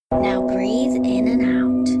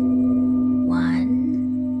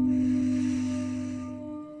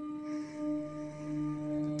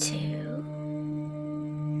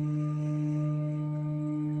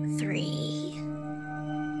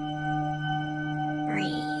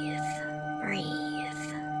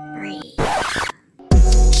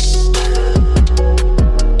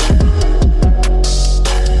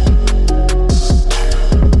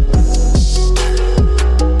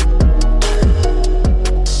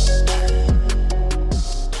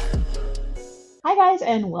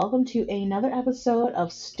and welcome to another episode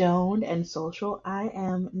of Stoned and Social. I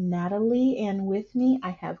am Natalie, and with me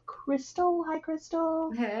I have Crystal. Hi,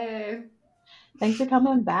 Crystal. Hey, Thanks for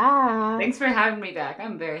coming back. thanks for having me back.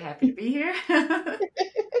 I'm very happy to be here.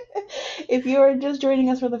 If you are just joining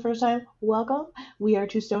us for the first time, welcome. We are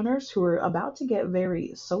two stoners who are about to get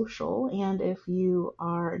very social, and if you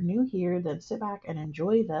are new here, then sit back and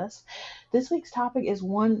enjoy this. This week's topic is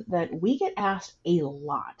one that we get asked a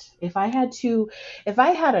lot. If I had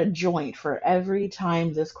a joint for every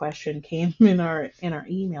time this question came in our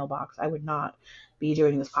email box, I would not be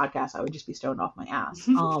doing this podcast. I would just be stoned off my ass.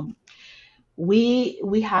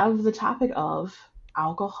 We have the topic of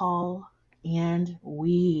alcohol and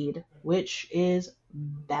weed, which is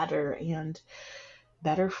better and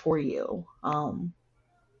better for you.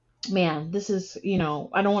 Man, this is, I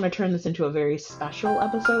don't want to turn this into a very special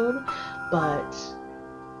episode, but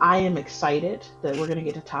I am excited that we're going to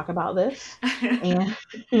get to talk about this. And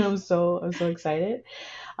I'm so excited.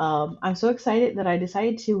 I'm so excited that I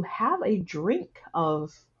decided to have a drink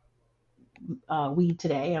of weed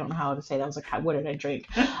today. I don't know how to say that. I was like, what did I drink?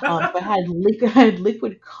 So I had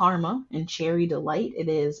liquid karma and cherry delight. It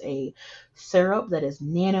is a syrup that is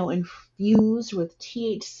nano infused with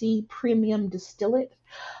THC premium distillate.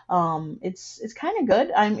 It's kind of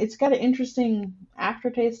good. It's got an interesting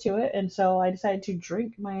aftertaste to it, and so I decided to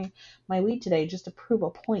drink my weed today just to prove a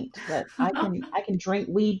point that I can drink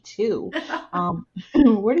weed too.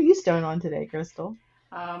 What are you stoned on today, Crystal?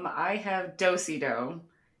 I have Do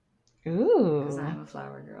because Ooh. I'm a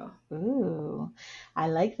flower girl. Ooh, I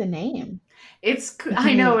like the name.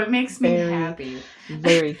 I know, it makes me Very, happy.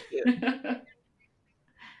 very cute.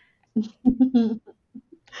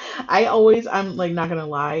 I'm like not gonna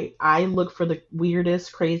lie, I look for the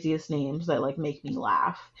weirdest, craziest names that like make me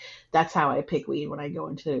laugh. That's how I pick weed when I go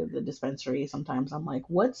into the dispensary. Sometimes I'm like,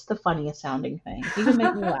 what's the funniest sounding thing? If you can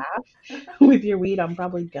make me laugh with your weed, I'm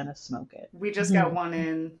probably gonna smoke it. We just got one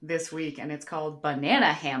in this week and it's called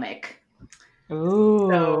Banana Hammock. Ooh,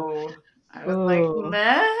 So I was like, ooh.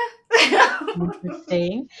 meh.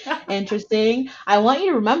 Interesting. Interesting. I want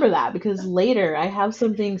you to remember that because later I have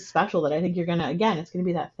something special that I think it's gonna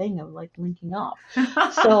be that thing of like linking up.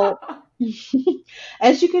 So,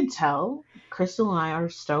 as you can tell, Crystal and I are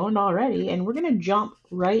stoned already, and we're gonna jump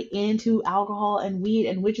right into alcohol and weed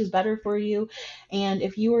and which is better for you. And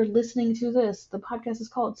if you are listening to this, the podcast is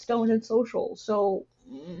called Stoned and Social. So,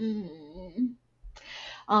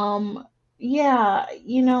 um, yeah,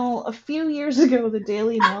 a few years ago, the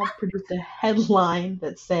Daily Mail produced a headline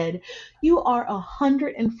that said, "You are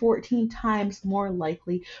 114 times more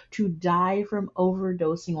likely to die from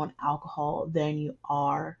overdosing on alcohol than you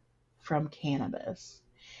are from cannabis."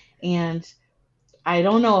 And I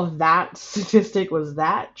don't know if that statistic was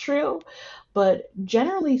that true, but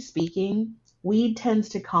generally speaking, weed tends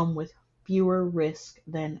to come with fewer risk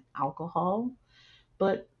than alcohol.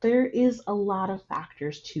 But there is a lot of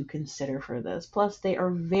factors to consider for this. Plus, they are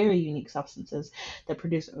very unique substances that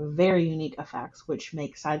produce very unique effects, which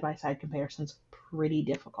make side by side comparisons pretty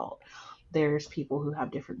difficult. There's people who have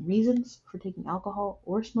different reasons for taking alcohol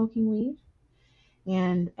or smoking weed.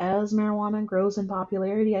 And as marijuana grows in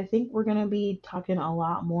popularity, I think we're going to be talking a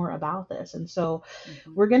lot more about this. And so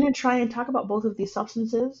Mhm. we're going to try and talk about both of these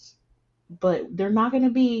substances, but they're not going to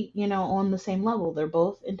be, on the same level. They're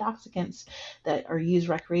both intoxicants that are used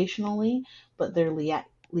recreationally, but their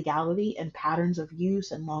legality and patterns of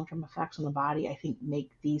use and long-term effects on the body, I think,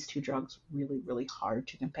 make these two drugs really, really hard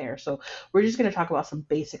to compare. So we're just going to talk about some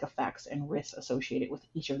basic effects and risks associated with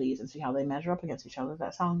each of these and see how they measure up against each other. Does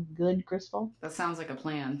that sound good, Crystal? That sounds like a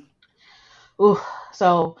plan. Ooh,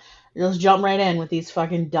 so let's jump right in with these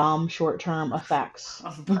fucking dumb short-term effects.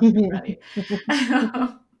 I'm ready.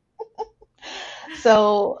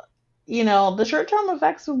 So, the short term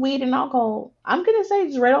effects of weed and alcohol, I'm going to say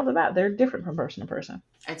just right off the bat, they're different from person to person.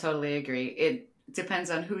 I totally agree. It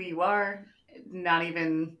depends on who you are, not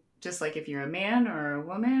even just like if you're a man or a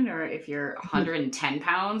woman, or if you're 110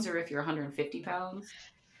 pounds or if you're 150 pounds.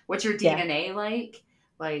 What's your Yeah. DNA like?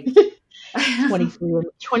 Like,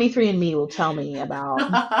 23 and me will tell me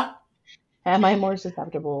about am I more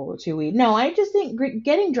susceptible to weed? No, I just think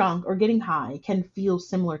getting drunk or getting high can feel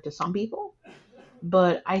similar to some people,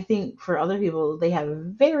 but I think for other people, they have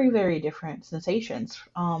very, very different sensations.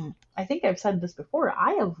 I think I've said this before.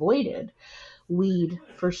 I avoided weed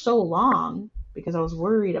for so long because I was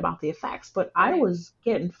worried about the effects, but I right. was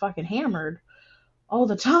getting fucking hammered all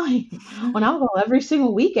the time on alcohol every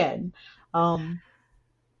single weekend. Um,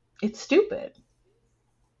 it's stupid.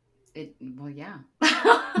 Well, yeah.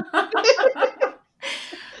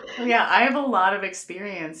 Yeah, I have a lot of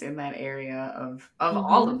experience in that area of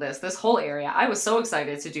all of Hmm. this whole area. I was so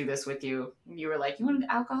excited to do this with you. You were like, "You want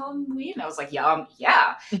alcohol and weed?" And I was like, "Yeah,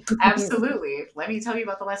 yeah, absolutely. Let me tell you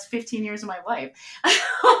about the last 15 years of my life."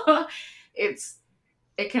 it's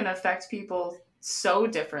it can affect people so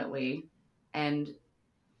differently, and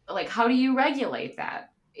like, how do you regulate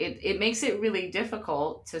that? It makes it really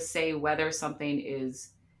difficult to say whether something is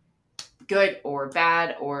good or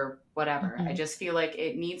bad or whatever. I Hmm. just feel like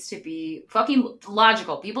it needs to be fucking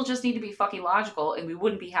logical. People just need to be fucking logical, and we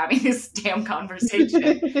wouldn't be having this damn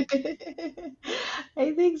conversation.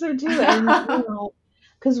 I think so too. And,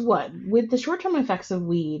 because what? With the short term effects of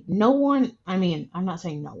weed, no one, I mean, I'm not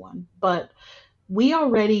saying no one, but we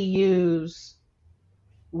already use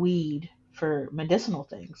weed for medicinal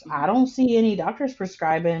things. I Mhm. don't see any doctors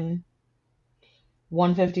prescribing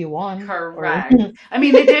 151 or Correct. I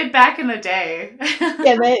mean, they did back in the day.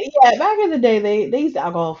 yeah, back in the day they used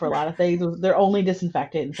alcohol for a lot of things. They're only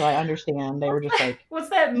disinfectant, so I understand. They were just like, What's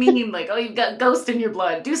that meme? Like, oh, you've got ghost in your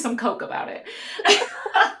blood. Do some coke about it.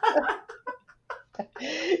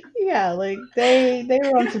 yeah, like they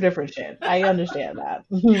were on some different shit. I understand that.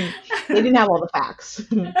 They didn't have all the facts.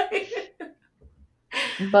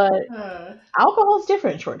 But uh, alcohol's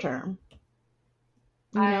different short term.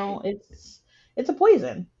 I It's a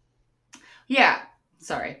poison. yeah.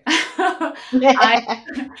 Sorry. I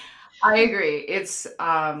agree. It's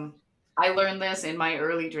I learned this in my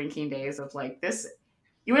early drinking days of like this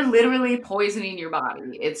you are literally poisoning your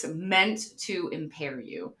body. It's meant to impair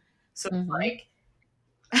you. So Hmm. like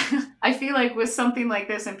I feel like with something like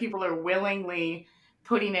this and people are willingly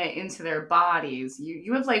putting it into their bodies,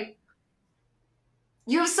 you have like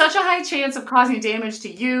you have such a high chance of causing damage to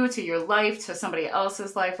you, to your life, to somebody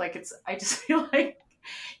else's life. Like it's I just feel like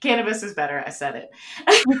cannabis is better. I said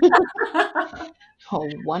Oh,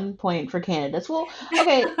 1 point for candidates. Well,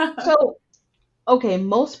 okay, it. so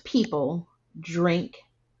most people drink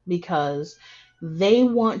because they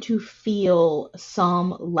want to feel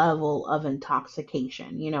some level of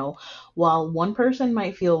intoxication. While one person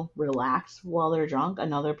might feel relaxed while they're drunk,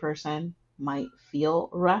 another person might feel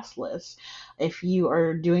restless. If you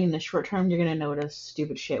are doing the short term, you're going to notice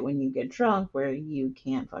stupid shit when you get drunk where you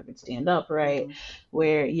can't fucking stand up, right? Mhm.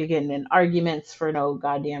 Where you're getting in arguments for no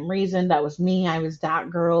goddamn reason. That was me. I was that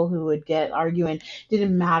girl who would get arguing,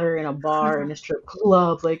 didn't matter, in a bar, in a strip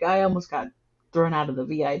club. Like I almost got thrown out of the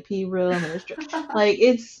VIP room in a strip. Like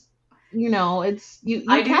it's you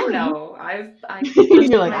I do can. know. I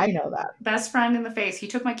punched You're like, my I know that. best friend in the face. He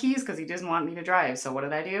took my keys because he doesn't want me to drive. So what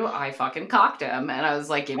did I do? I fucking cocked him, and I was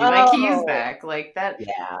like, "Give me my keys Oh, back." Like that.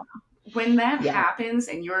 yeah, When that yeah. happens,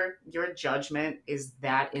 and your judgment is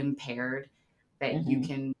that impaired that you Hmm.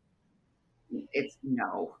 can, it's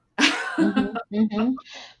no. Hmm. Hmm.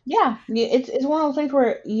 Yeah, it's one of those things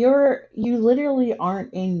where you literally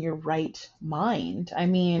aren't in your right mind. I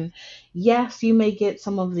mean, yes, you may get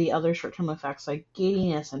some of the other short term effects like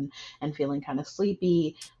giddiness and feeling kind of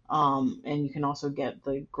sleepy. And you can also get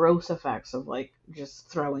the gross effects of like just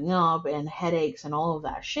throwing up and headaches and all of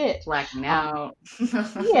that shit. Blacking Um, out.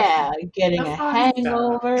 yeah, getting The a fun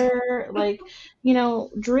stuff. hangover. Like,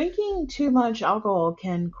 drinking too much alcohol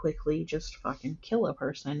can quickly just fucking kill a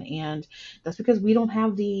person. And that's because we don't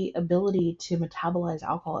have the ability to metabolize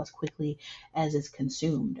alcohol as quickly as it's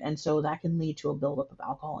consumed. And so that can lead to a buildup of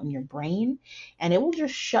alcohol in your brain. And it will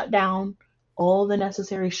just shut down all the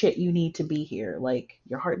necessary shit you need to be here, like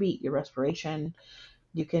your heartbeat, your respiration.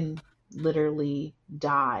 You can literally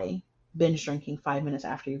die binge drinking 5 minutes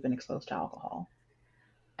after you've been exposed to alcohol.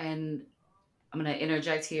 And I'm going to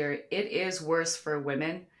interject here. It is worse for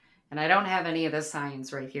women. And I don't have any of the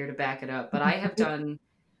science right here to back it up, but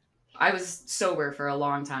I was sober for a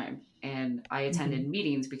long time and I Hmm. attended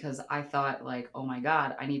meetings because I thought like, oh my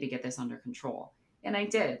God, I need to get this under control. And I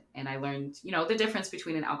did. And I learned, the difference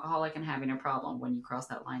between an alcoholic and having a problem when you cross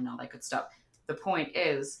that line and all that good stuff. The point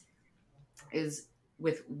is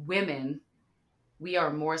with women, we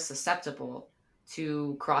are more susceptible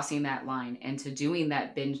to crossing that line and to doing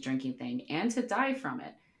that binge drinking thing and to die from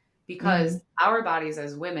it because Hmm. our bodies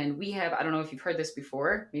as women, we have, I don't know if you've heard this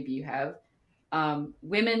before, maybe you have,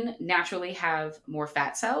 women naturally have more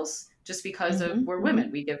fat cells just because of Hmm. we're Hmm.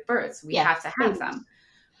 women, we give birth, we Yeah, have to have babies. them.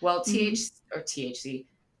 Well, Hmm. THC,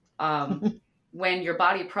 um, when your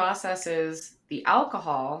body processes the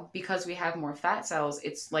alcohol, because we have more fat cells,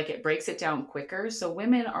 it's like it breaks it down quicker. So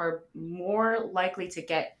women are more likely to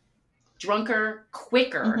get drunker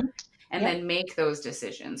quicker Hmm. and Yep. then make those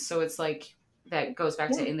decisions. So it's like that goes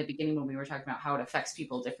back Yeah. to in the beginning when we were talking about how it affects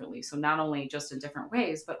people differently. So not only just in different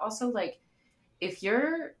ways, but also like if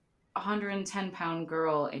you're 110-pound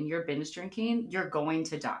girl and you're binge drinking, you're going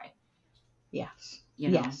to die. Yes. You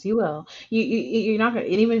know. Yes, you will. You're not gonna,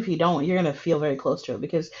 and even if you don't, you're gonna feel very close to it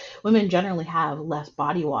because women generally have less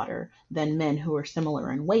body water than men who are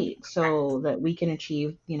similar in weight, so that we can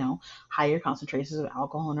achieve, higher concentrations of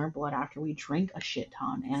alcohol in our blood after we drink a shit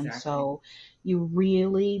ton. And Exactly. so you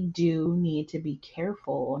really do need to be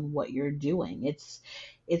careful on what you're doing.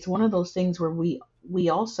 It's one of those things where we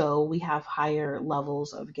have higher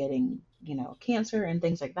levels of getting, cancer and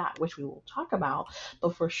things like that, which we will talk about.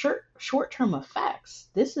 But for short-term effects,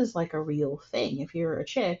 this is like a real thing. If you're a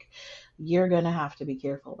chick, you're gonna have to be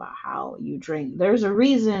careful about how you drink. There's a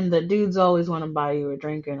reason that dudes always want to buy you a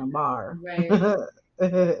drink in a bar. Right.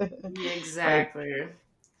 Like, Exactly.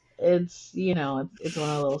 it's one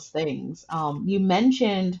of those things. You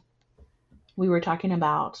mentioned, we were talking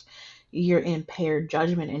about your impaired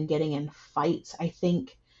judgment and getting in fights. I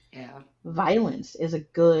think Yeah. violence is a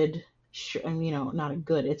good, not a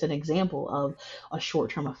good, it's an example of a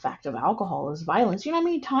short-term effect of alcohol is violence. You know how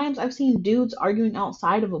many times I've seen dudes arguing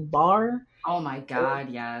outside of a bar? Oh my Or, God,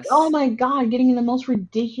 oh yes. my God, getting in the most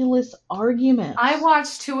ridiculous I arguments.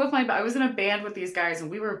 watched I was in a band with these guys and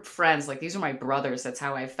we were friends. Like, these are my brothers. That's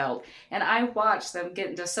how I felt. And I watched them get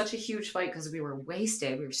into such a huge fight because we were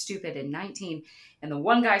wasted. We were stupid and 19. And the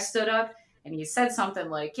one guy stood up and he said something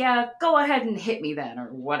like, yeah, go ahead and hit me then, or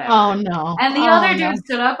Oh whatever. no. And the Oh other dude no.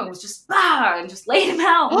 stood up and was just, bah, and just laid him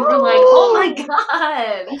out. And we were like, oh my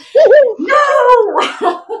God,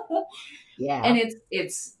 no. And Yeah.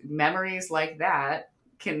 it's memories like that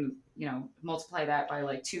can, multiply that by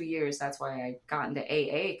like 2 years. That's why I got into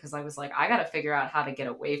AA, because I was like, I got to figure out how to get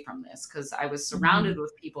away from this, because I was surrounded Mhm.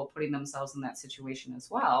 with people putting themselves in that situation as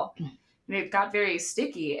well, and it got very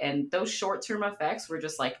sticky, and those short-term effects were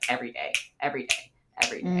just like every day, every day,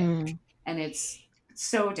 every day. Mm. And it's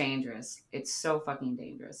so dangerous. It's so fucking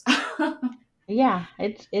dangerous. Yeah,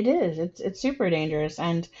 it is. It's super dangerous.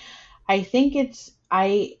 And I think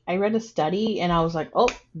I read a study and I was like, "Oh,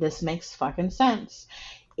 this makes fucking sense."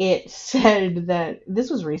 It said that this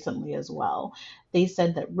was recently as well. They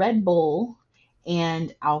said that Red Bull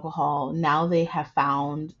and alcohol, now they have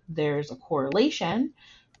found there's a correlation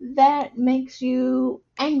that makes you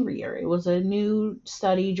angrier. It was a new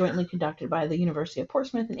study jointly conducted by the University of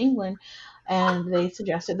Portsmouth in England, and they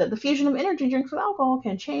suggested that the fusion of energy drinks with alcohol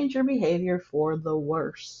can change your behavior for the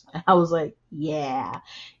worse. And I was like, yeah,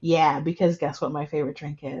 yeah, because guess what my favorite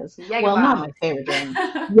drink is? Jaeger Well, not my bombs. favorite drink.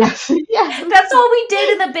 Yes, That's yes, all we did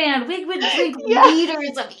in the band. We would drink yes.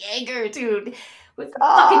 liters of Jaeger, dude, with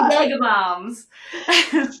fucking Ah, Jaeger bombs.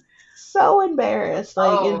 so embarrassed.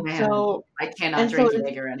 Like, Oh it's man, so, I cannot and so drink it's,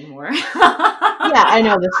 Jaeger anymore. yeah, I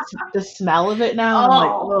know the smell of it now. I'm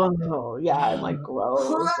like, Oh. oh no, yeah, I'm like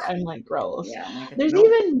gross. I'm like gross. Yeah, I'm like, There's nope.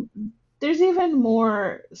 even there's even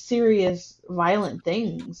more serious violent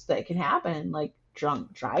things that can happen, like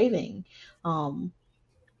drunk driving. Um,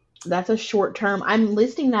 that's a short term. I'm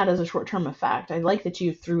listing that as a short term effect. I like that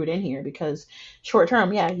you threw it in here because short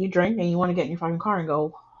term, yeah, you drink and you want to get in your fucking car and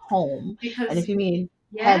go home. And Because if you mean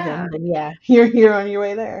yeah, heaven, then yeah, you're on your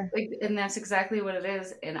way there. like, and that's exactly what it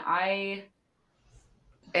is. And I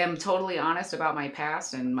am totally honest about my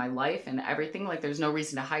past and my life and everything. Like, there's no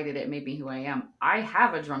reason to hide it. It made me who I am. I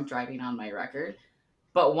have a drunk driving on my record,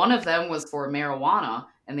 but one of them was for marijuana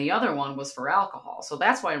and the other one was for alcohol. So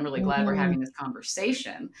that's why I'm really glad we're Mm, having this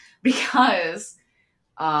conversation, because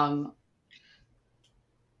um,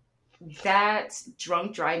 that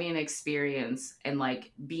drunk driving experience and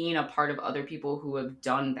like being a part of other people who have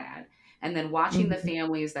done that, and then watching the mhm.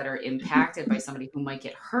 families that are impacted by somebody who might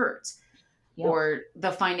get hurt, Yep. or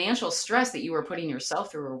the financial stress that you were putting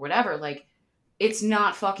yourself through or whatever, like, it's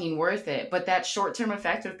not fucking worth it. But that short-term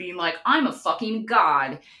effect of being like, I'm a fucking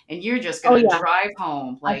god and you're just Oh gonna yeah, drive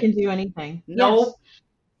home, I can like, do anything. Yes. nope.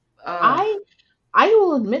 uh I I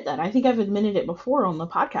will admit that. I think I've admitted it before on the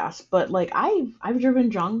podcast, but like I've driven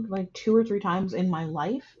drunk like two or three times in my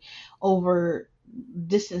life over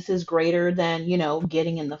distances greater than,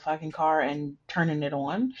 getting in the fucking car and turning it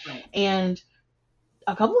on. right. And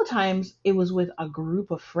a couple of times it was with a group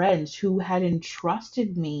of friends who had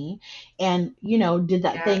entrusted me and, did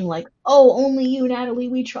that Yeah. thing like, oh, only you, Natalie,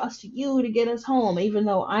 we trust you to get us home, even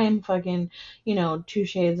though I am fucking, two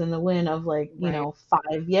shades in the wind of like, Right.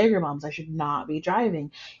 five Jaeger bombs. I should not be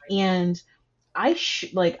driving. And I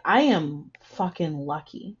am fucking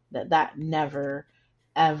lucky that that never,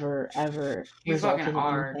 ever, ever You fucking resulted in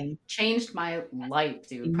are. anything. Changed my life,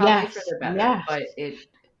 dude. Probably for Yes, the better, yes, but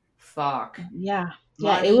fuck. yeah,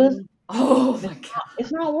 yeah, it Money. was. Oh my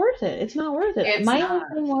It's god. not worth it. It's not worth it. It's My only not.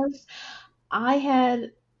 thing was I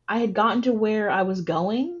had I had gotten to where I was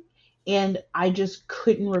going And I just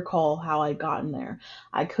couldn't recall how I'd gotten there.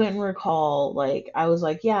 I couldn't recall, like, I was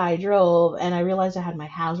like, yeah, I drove, and I realized I had my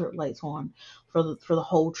hazard lights on for the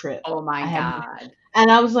whole trip. Oh my I had my, God. and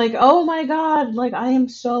I was like, oh my God, like I am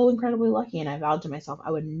so incredibly lucky. And I vowed to myself I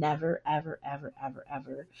would never, ever, ever, ever,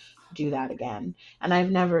 ever do that again. And I've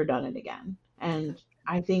never done it again. And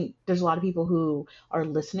I think there's a lot of people who are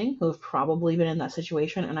listening who have probably been in that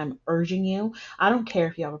situation. And I'm urging you, I don't care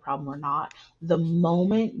if you have a problem or not, the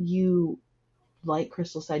moment you, like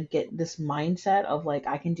Crystal said, get this mindset of like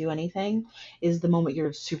I can do anything, is the moment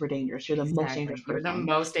you're super dangerous. You're the most dangerous Exactly. You're the person.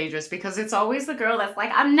 most dangerous because it's always the girl that's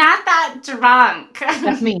like, I'm not that drunk.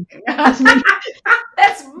 That's me. That's me.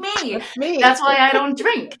 That's me. That's me. That's why I don't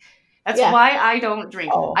drink. That's Yeah. why I don't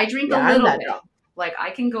drink. Oh, I drink a yeah, I'm little that bit. drunk. Like I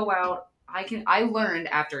can go out. I learned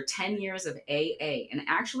after 10 years of AA and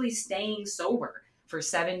actually staying sober for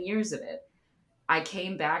 7 years of it. I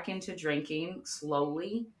came back into drinking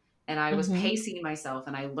slowly and I was Hmm. pacing myself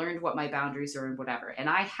and I learned what my boundaries are and whatever. And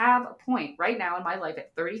I have a point right now in my life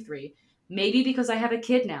at 33, maybe because I have a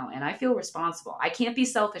kid now and I feel responsible. I can't be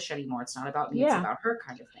selfish anymore. It's not about me, it's Yeah. about her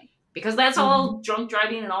kind of thing. Because that's Hmm. all drunk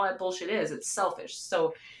driving and all that bullshit is. It's selfish.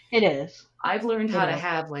 So It is. I've learned It how to is.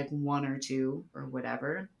 have like one or two or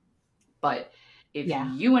whatever. But if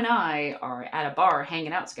Yeah. you and I are at a bar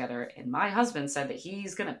hanging out together and my husband said that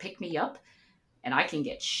he's going to pick me up and I can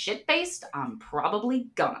get shit faced, I'm probably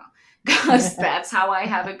gonna. Because that's how I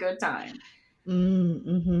have a good time.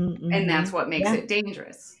 Mm-hmm. And Hmm. that's what makes Yeah. it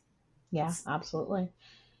dangerous. Yeah. It's, Absolutely.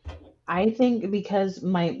 I think because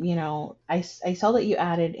I saw that you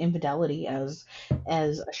added infidelity as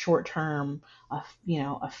a short term,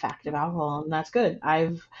 effect of alcohol, and that's good.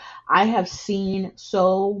 I have seen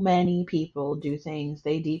so many people do things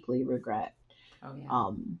they deeply regret, oh,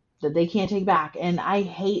 yeah. that they can't take back, and I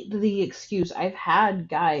hate the excuse. I've had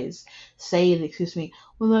guys say the excuse to me,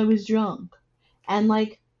 "Well, I was drunk," and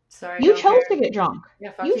like, Sorry, you don't chose to care. get drunk.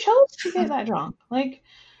 Yeah, fuck You you. chose to get that drunk. Like,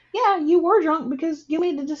 yeah, you were drunk because you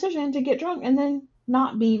made the decision to get drunk and then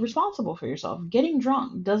not be responsible for yourself. Getting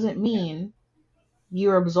drunk doesn't Yeah. mean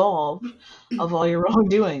you're absolved of all your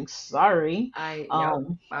wrongdoings. Sorry. Yep,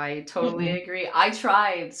 I totally Mm-mm. agree. I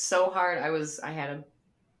tried so hard. I had a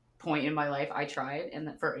point in my life I tried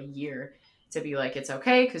and for a year to be like it's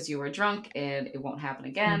okay because you were drunk and it won't happen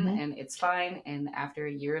again Hmm. and it's fine, and after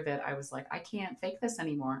a year of it I was like I can't fake this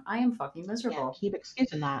anymore. I am fucking Yeah, miserable. keep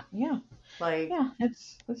excusing that. Yeah. Like Yeah,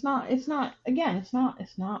 it's not again, it's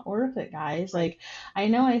not worth it, guys. like Like, I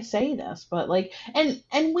know I say this, but like,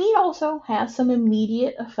 and weed also has some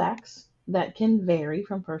immediate effects that can vary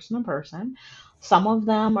from person to person. Some of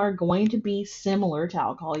them are going to be similar to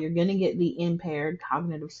alcohol. You're going to get the impaired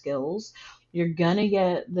cognitive skills. You're going to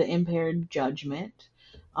get the impaired judgment.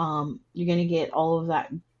 You're going to get all of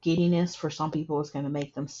that giddiness. For some people, it's going to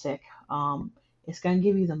make them sick. It's going to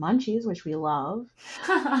give you the munchies, which we love.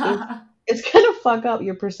 It's it's gonna fuck up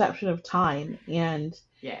your perception of time and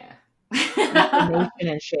yeah. information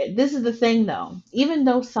and shit. This is the thing though. Even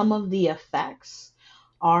though some of the effects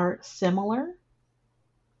are similar,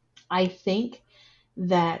 I think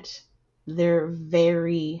that they're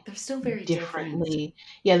very They're still very different. differently,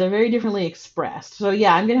 yeah, they're very differently expressed. So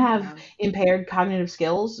yeah, I'm gonna have Yeah. impaired cognitive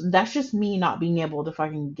skills. That's just me not being able to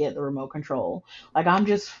fucking get the remote control. Like, I'm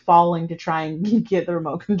just falling to try and get the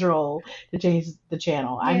remote control to change the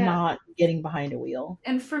channel. I'm Yeah, not getting behind a wheel.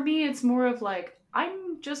 and for me it's more of like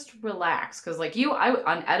I'm just relaxed because like you I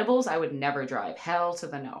on edibles I would never drive. Hell to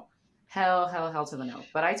the no. Hell to the no.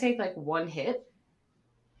 But I take like one hit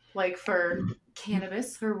like for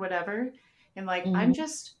cannabis or whatever. And like I'm Hmm.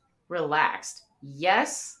 just relaxed.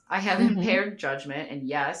 Yes, I have Hmm. impaired judgment and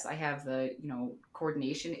yes, I have the,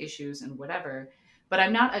 coordination issues and whatever, but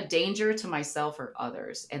I'm not a danger to myself or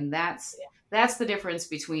others. And that's the difference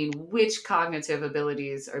between which cognitive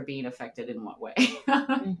abilities are being affected in what way.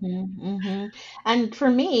 Hmm. Hmm. And for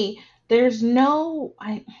me, there's no,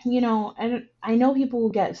 I know people will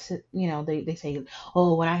get, they say,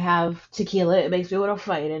 oh, when I have tequila, it makes me want to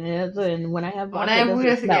fight, and when I have when vodka, it I'm does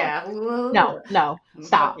this. with No, yeah, no, no, fuck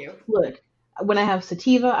stop. you. Look, when I have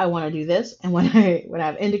sativa, I want to do this, and when I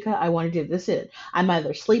have indica, I want to do this. It. I'm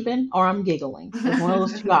either sleeping or I'm giggling. It's one of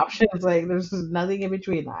those two options. Like, there's nothing in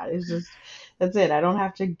between that. It's just that's it. I don't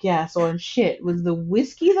have to guess on shit. Was the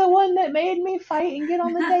whiskey the one that made me fight and get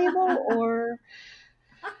on the table, or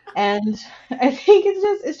and I think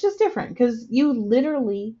it's just different because you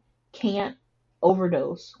literally can't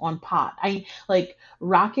overdose on pot. I like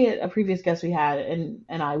Rocket, a previous guest we had, and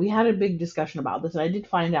we had a big discussion about this, and I did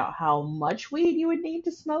find out how much weed you would need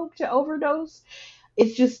to smoke to overdose.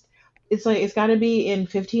 It's just it's like it's got to be in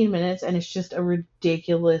 15 minutes, and it's just a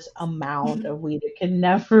ridiculous amount of weed.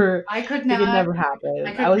 I could It could not. never I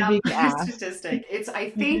happen. I could was not being put a asked. statistic. I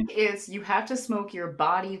think it's you have to smoke your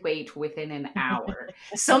body weight within an hour.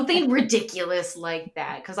 Something ridiculous like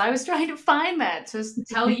that. Because I was trying to find that to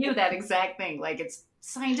tell you that exact thing. Like it's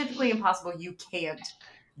scientifically impossible. You can't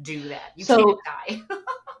do that. You can't So die.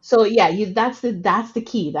 so yeah, that's the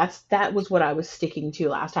key. That was what I was sticking to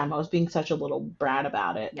last time. I was being such a little brat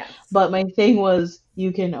about it. Yes, But my thing was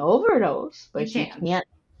you can overdose, you but you can. can't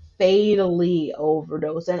fatally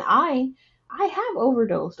overdose. And I have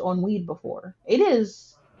overdosed on weed before.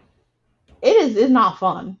 It's not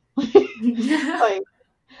fun.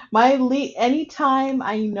 Like anytime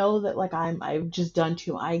I know that like I've just done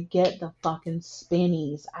too, I get the fucking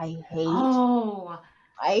spinnies. Oh,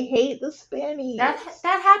 I hate the that spinnies.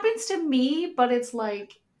 that happens to me, but it's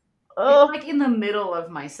Ugh. like in the middle of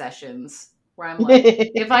my sessions where I'm like,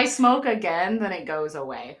 if I smoke again, then it goes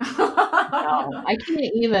away. No, I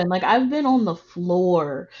can't even. Like, I've been on the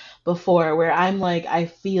floor before where I'm like, I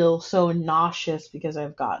feel so nauseous because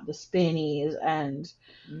I've got the spinnies, and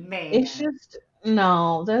it's Man, just,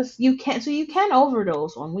 no, you can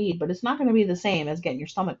overdose on weed, but it's not going to be the same as getting your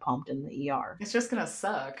stomach pumped in the ER. it's just gonna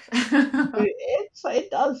suck.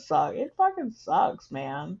 It does suck. It fucking sucks,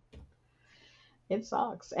 man. It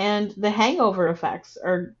sucks. And the hangover effects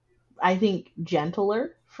are, I think,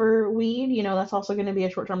 gentler for weed. That's also going to be a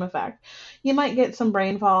short term effect. You might get some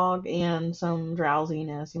brain fog and some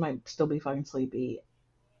drowsiness. You might still be fucking sleepy.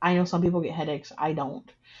 I know some people get headaches. I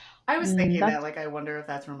don't. I was thinking that, That's. like, I wonder if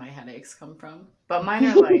that's where my headaches come from. But mine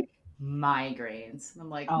are like migraines. I'm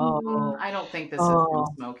like, Oh, I don't think this is from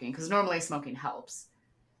oh, smoking because normally smoking helps.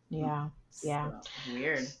 yeah, yeah, So,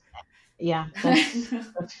 weird. yeah.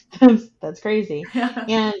 That's crazy.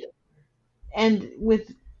 And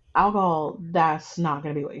with alcohol, that's not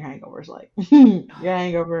going to be what your hangover is like. Your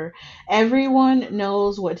hangover, everyone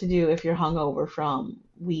knows what to do if you're hungover from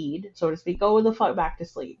weed, so to speak. Go the fuck back to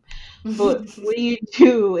sleep. But what do you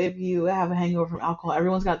do if you have a hangover from alcohol?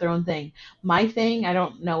 Everyone's got their own thing. My thing, I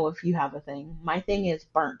don't know if you have a thing. My thing is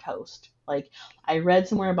burnt toast. Like, I read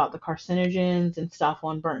somewhere about the carcinogens and stuff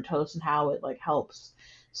on burnt toast and how it like helps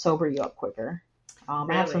sober you up quicker.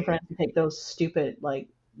 I have some Really? friends who take those stupid like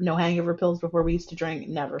no hangover pills before we used to drink.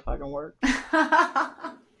 Never fucking worked.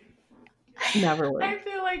 Never I worked.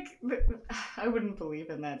 feel like I wouldn't believe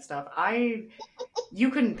in that stuff. You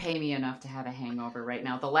couldn't pay me enough to have a hangover right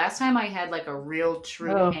now. The last time I had like a real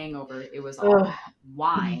true Ugh, hangover, it was off ugh.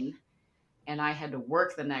 wine and I had to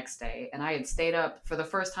work the next day. And I had stayed up for the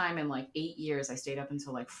first time in like 8 years. I stayed up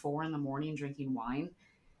until like 4 in the morning drinking wine.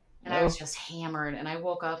 And I was Ugh. just hammered. And I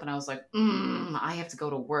woke up and I was like, I have to go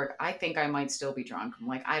to work. I think I might still be drunk. I'm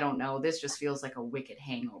like, I don't know. This just feels like a wicked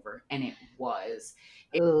hangover. And it was.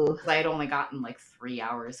 Ugh. I had only gotten like 3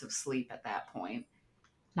 hours of sleep at that point. I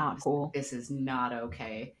Not was like, cool. this is not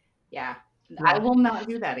okay. Yeah. I Yeah. will not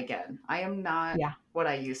do that again. I am not Yeah. what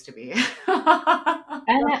I used to be.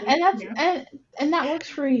 And But that, thank and that's you. and that works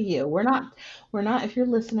for you. We're not if you're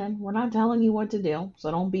listening, we're not telling you what to do.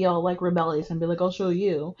 So don't be all like rebellious and be like, I'll show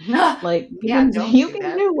you. Like you Yeah, can don't you do can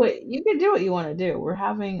that. do what you want to do. We're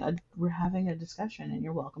having a discussion and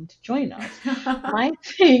you're welcome to join us. My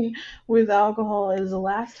thing with alcohol is the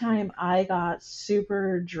last time I got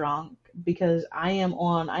super drunk because I am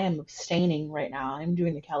abstaining right now. I'm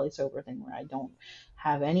doing the Kelly sober thing where I don't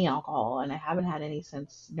have any alcohol and I haven't had any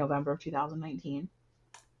since November of 2019.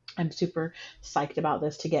 I'm super psyched about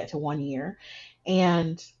this to get to 1 year.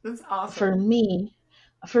 And That's for awesome. me,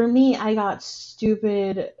 I got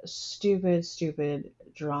stupid, stupid, stupid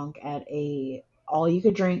drunk at a all you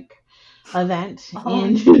could drink event Oh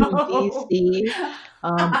in no. DC,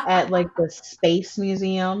 at like the Space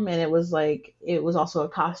Museum, and it was also a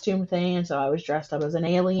costume thing, and so I was dressed up as an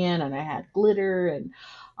alien, and I had glitter, and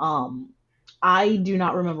um, I do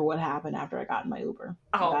not remember what happened after I got in my Uber.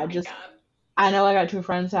 Like Oh my god. I know I got to a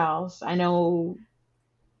friend's house. I know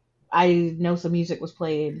some music was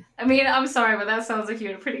played. I mean, I'm sorry, but that sounds like you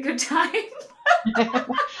had a pretty good time.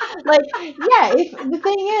 Like, yeah, if the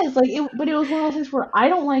thing is like but it was one of those things where I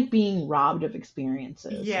don't like being robbed of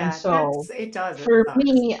experiences, and Yeah, so it does. It for sucks.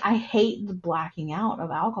 me, I hate the blacking out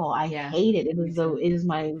of alcohol. I Yeah, hate it. me too. It is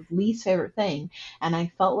my least favorite thing, and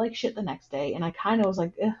I felt like shit the next day, and I kind of was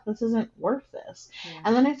like, this isn't worth this. Yeah.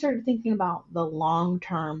 And then I started thinking about the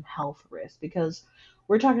long-term health risk because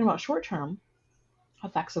we're talking about short-term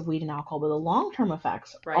effects of weed and alcohol, but the long-term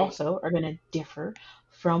effects Right. also are going to differ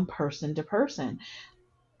from person to person.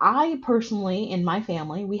 I personally, in my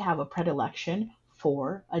family, we have a predilection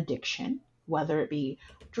for addiction. whether it be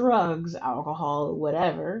drugs, alcohol,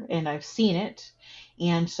 whatever, and I've seen it.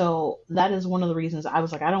 And so that is one of the reasons I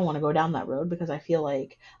was like, I don't want to go down that road because I feel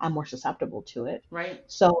like I'm more susceptible to it. Right.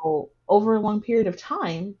 So over a long period of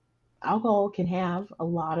time, alcohol can have a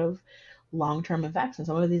lot of long-term effects, and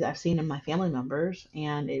some of these I've seen in my family members,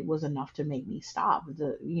 and it was enough to make me stop.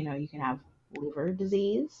 You can have liver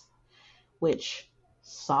disease, which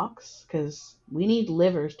sucks because we need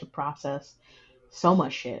livers to process so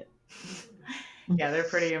much shit. Yeah, they're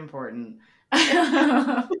pretty important.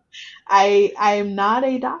 I'm not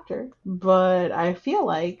a doctor, but I feel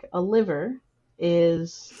like a liver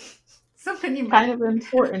is Something you kind might of need.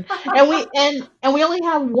 important. And we only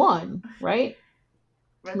have one, right?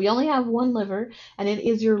 But We only have one liver, and it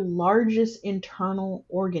is your largest internal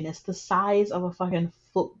organ. It's the size of a fucking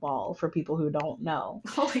football for people who don't know.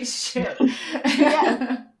 holy shit.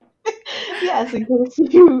 Yes, yes,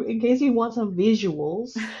 in case you want some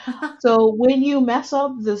visuals. So when you mess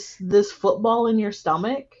up this football in your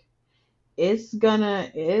stomach, it's not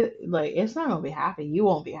gonna be happy. You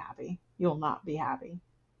won't be happy. You will not be happy.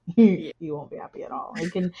 Yeah. You won't be happy at all.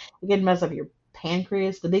 It can mess up your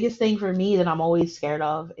pancreas. The biggest thing for me that I'm always scared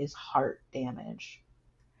of is heart damage.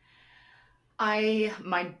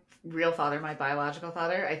 My real father, my biological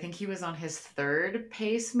father, I think he was on his third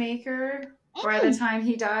pacemaker by the Mm. time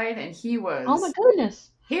he died, and Oh my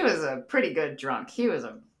goodness. he was a pretty good drunk. He was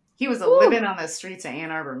a Woo. living on the streets of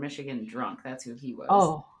Ann Arbor, Michigan drunk. That's who he was.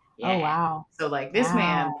 Oh. Oh Yeah. wow. So like this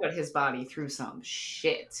man Wow. put his body through some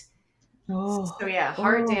shit. So Oh. yeah,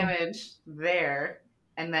 heart Oh. damage there,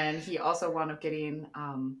 and then he also wound up getting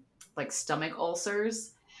like stomach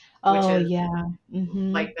ulcers, which Oh is yeah.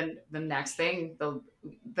 Mhm. like the next thing, the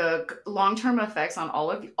long term effects on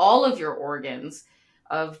all of your organs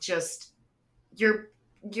of just your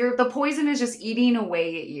the poison is just eating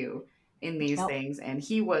away at you in these Yep. things, and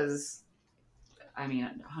he was, I mean,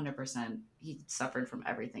 100%. He suffered from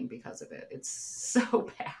everything because of it. It's so Oh,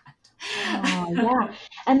 bad. yeah.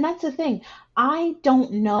 And that's the thing. I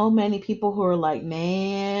don't know many people who are like,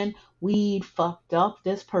 man, weed fucked up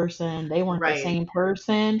this person. They weren't the Right. same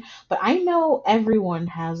person. But I know everyone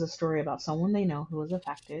has a story about someone they know who was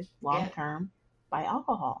affected long Yeah. term by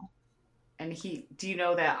alcohol. And do you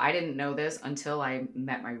know that I didn't know this until I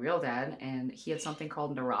met my real dad, and he had something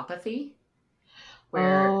called neuropathy,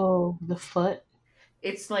 where Oh, the foot,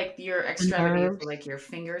 it's like your the extremities, so nerves. like your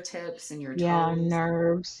fingertips and your Yeah, toes.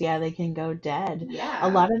 nerves. Yeah, they can go dead. A Yeah,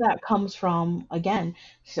 lot of that comes from, again,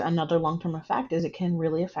 another long-term effect is it can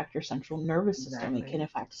really affect your central nervous system. It can exactly.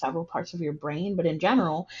 affect several parts of your brain, but in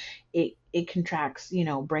general, it contracts,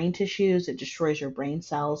 brain tissues, it destroys your brain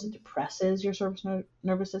cells, it depresses your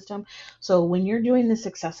nervous system. So when you're doing this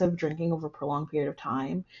excessive drinking over a prolonged period of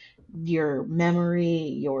time, your memory,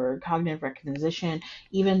 your cognitive recognition,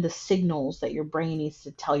 even the signals that your brain needs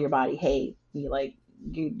to tell your body, hey,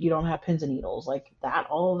 you don't have pins and needles like that,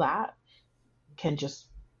 all of that can just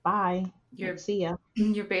bye, like You're see ya.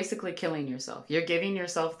 you're basically killing yourself. You're giving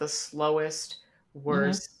yourself the slowest, Hmm.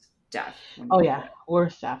 worst death when you Oh do yeah, it,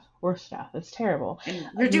 worst stuff, it's terrible. and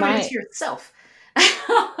you're doing it My to yourself.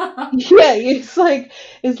 Yeah,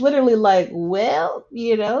 it's literally like, well,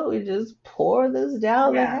 we just pour this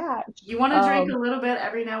down the Yeah. hatch. You want to drink a little bit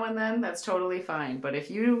every now and then, that's totally fine. But if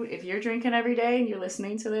you're drinking every day and you're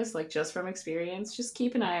listening to this, like just from experience, just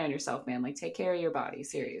keep an eye on yourself, man. Like take care of your body,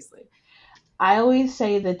 seriously. I always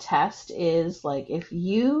say the test is like, if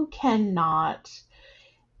you cannot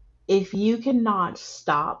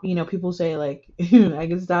stop, people say like, I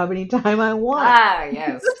can stop anytime I want. Ah,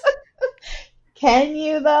 yes. Can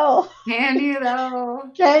you though? Can you though?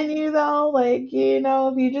 Can you though? Like,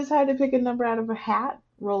 if you just had to pick a number out of a hat,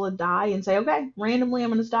 roll a die, and say, okay, randomly, I'm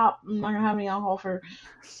going to stop. I'm not going to have any alcohol for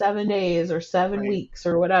 7 days or seven Right. weeks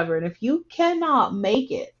or whatever. And if you cannot make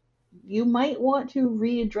it, you might want to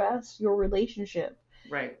readdress your relationship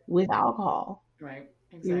Right. with alcohol. Right.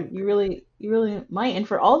 You Exactly. really, you really might. And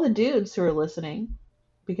for all the dudes who are listening,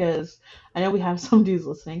 because I know we have some dudes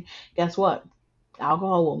listening, guess what?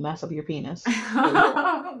 Alcohol will mess up your penis. It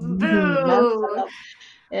will mess Boo. up.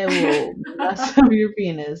 It will mess up your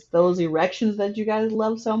penis. Those erections that you guys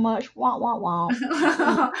love so much. Wah wah wah.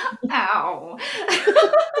 Ow.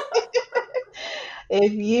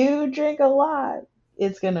 If you drink a lot,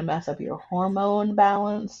 it's gonna mess up your hormone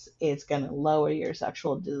balance. It's gonna lower your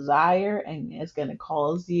sexual desire, and it's gonna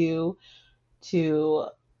cause you to,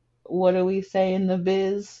 what do we say in the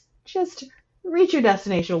biz? Just reach your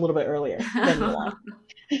destination a little bit earlier than you want.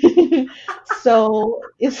 So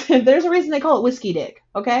there's a reason they call it whiskey dick.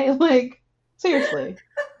 Okay, like seriously.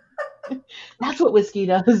 That's what whiskey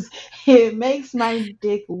does. It makes my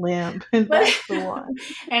dick limp, and But that's the one.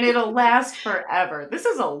 and it'll last forever. This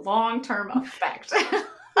is a long-term effect.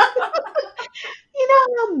 You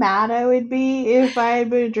know how mad I would be if I had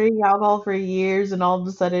been drinking alcohol for years and all of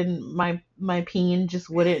a sudden my peen just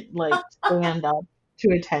wouldn't like stand up to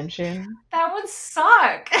attention. That would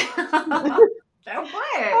suck. That would.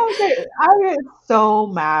 I would get so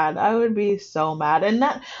mad. I would be so mad. And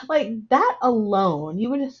that like that alone, you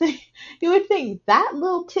would think that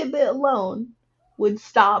little tidbit alone would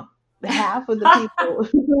stop half of the people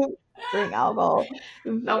who drink alcohol.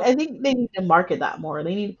 No, I think they need to market that more.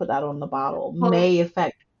 They need to put that on the bottle. well, May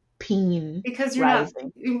affect peen because you're not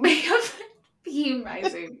rising. you may have been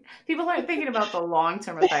rising. People aren't thinking about the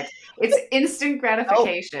long-term effects. It's instant Oh,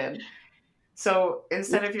 gratification. So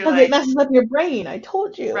instead of you're because it like, messes up your brain. I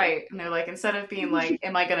told you. right, and they're like, instead of being like,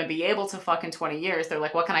 am I going to be able to fuck in 20 years? They're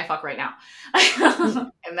like, what can I fuck right now?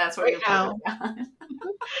 And that's what Right you're now. focused on.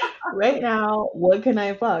 Right now, what can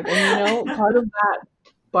I fuck? And you know,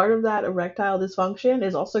 part of that erectile dysfunction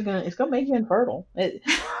is also it's gonna make you infertile. It's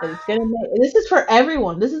gonna make this is for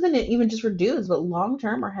everyone. This isn't even just for dudes, but long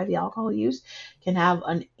term or heavy alcohol use can have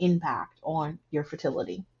an impact on your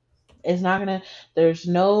fertility. It's not gonna there's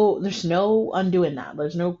no undoing that.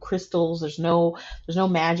 There's no crystals, there's no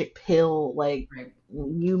magic pill. Like Right.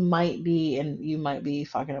 you might be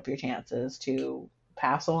fucking up your chances to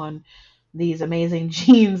pass on these amazing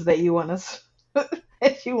genes that you want to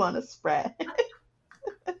that you want to spread.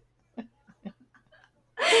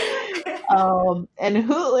 And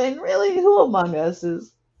really who among us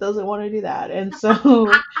is doesn't want to do that? And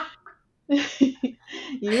so you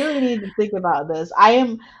really need to think about this. I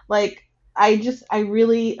am like I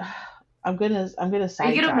really I'm gonna Are you gonna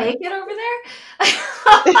sidetrack. make it over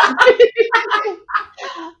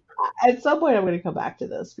At some point I'm gonna come back to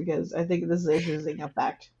this because I think this is an interesting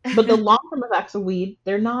effect. But the there? long term effects of weed,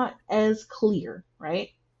 they're not as clear, right?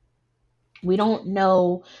 We don't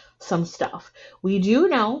know some stuff. We do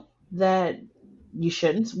know that you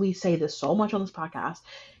shouldn't. We say this so much on this podcast.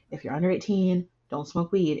 If you're under 18, don't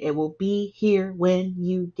smoke weed. It will be here when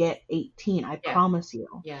you get 18. I Yeah, promise you.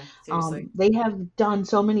 yeah, seriously. They have done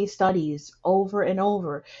so many studies over and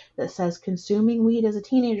over that says consuming weed as a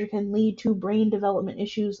teenager can lead to brain development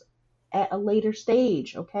issues at a later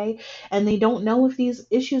stage, okay? And they don't know if these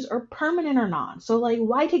issues are permanent or not. So like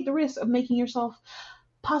why take the risk of making yourself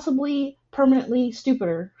possibly permanently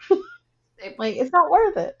stupider? It, Like it's not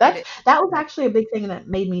worth it. it, That was actually a big thing that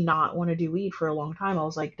made me not want to do weed for a long time. I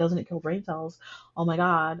was like, doesn't it kill brain cells? Oh my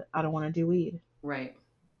god, I don't want to do weed. right.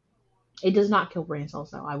 It does not kill brain cells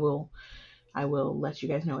though. I will let you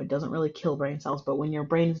guys know it doesn't really kill brain cells, but when your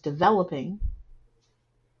brain is developing,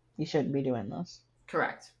 you shouldn't be doing this.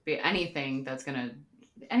 Correct. Be anything that's gonna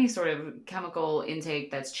any sort of chemical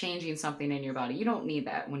intake that's changing something in your body. You don't need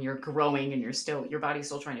that when you're growing and your body's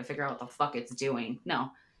still trying to figure out what the fuck it's doing.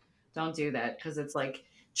 No, don't do that because it's like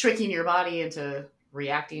tricking your body into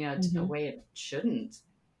reacting a Mhm. way it shouldn't.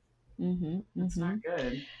 Mhm. That's not Mhm.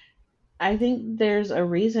 good. I think there's a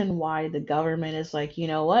reason why the government is like, you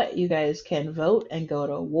know what? You guys can vote and go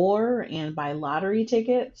to war and buy lottery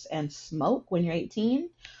tickets and smoke when you're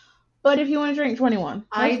 18. But if you want to drink 21,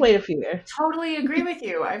 let's I wait a few years. totally agree with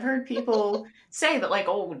you. I've heard people say that, like,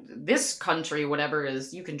 oh, this country, whatever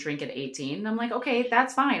is, you can drink at 18. And I'm like, okay,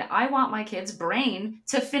 that's fine. I want my kid's brain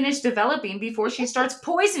to finish developing before she starts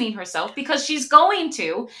poisoning herself because she's going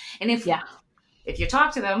to. And Yeah, if you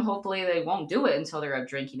talk to them, hopefully they won't do it until they're of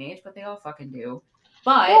drinking age, but they all fucking do. we're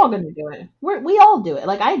But all gonna do it. We all do it.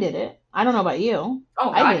 Like I did it. I don't know about you. oh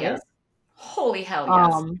I god, did yes. it. Holy hell,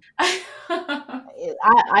 yes. Um,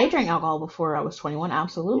 I drank alcohol before I was 21.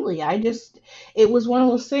 Absolutely. It was one of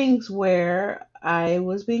those things where I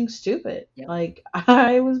was being stupid. Yep. Like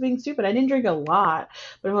I was being stupid. I didn't drink a lot,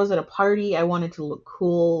 but if I was at a party, I wanted to look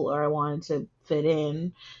cool or I wanted to fit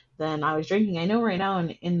in. Then I was drinking. I know right now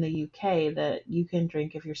in the UK that you can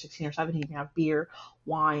drink if you're 16 or 17, you can have beer,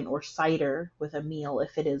 wine, or cider with a meal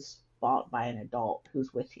if it is bought by an adult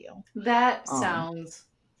who's with you. That Um, sounds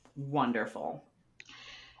wonderful.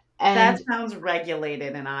 That and sounds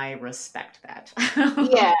regulated, and I respect that.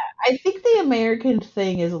 Yeah, I think the American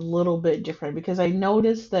thing is a little bit different because I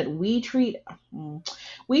noticed that we treat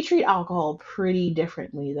alcohol pretty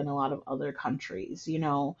differently than a lot of other countries. We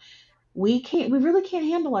really can't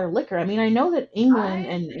handle our liquor. I mean, I know that England I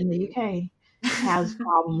and in the agree. UK has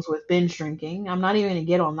problems with binge drinking. I'm not even going to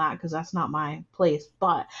get on that because that's not my place,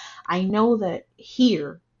 but I know that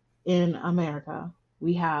here in America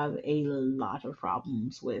we have a lot of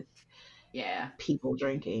problems with Yeah. people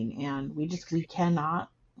drinking and we can't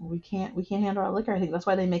handle our liquor. I think that's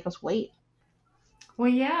why they make us wait. Well,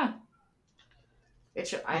 yeah. It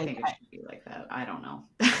should. I Like, think it should be like that. I don't know.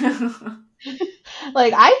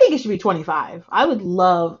 like I think it should be 25. I would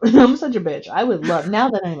love. I'm such a bitch. I would love now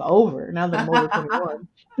that I'm over. Now that I'm over 21.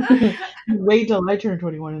 Wait till I turn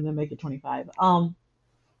 21 and then make it 25.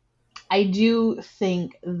 I do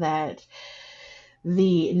think that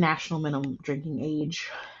the national minimum drinking age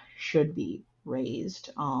should be raised.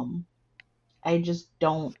 I just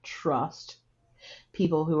don't trust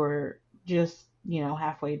people who are just,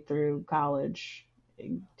 halfway through college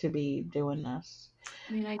to be doing this.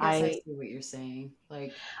 I mean, I guess I I see what you're saying.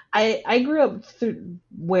 Like, I grew up through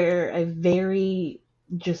where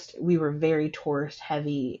we were very tourist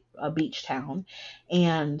heavy, a beach town,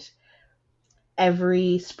 and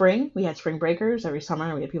every spring we had spring breakers. Every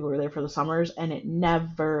summer we had people who were there for the summers, and it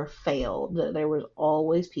never failed. There was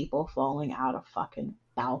always people falling out of fucking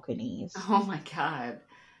balconies. oh my god.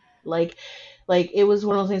 Like it was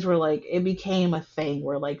one of those things where like it became a thing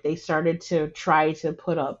where like they started to try to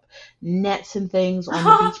put up nets and things on the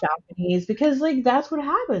beach oh balconies because like that's what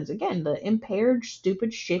happens. Again, the impaired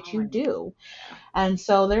stupid shit you my do. god. And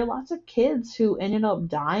so there are lots of kids who ended up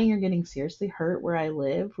dying or getting seriously hurt where I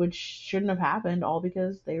lived, which shouldn't have happened, all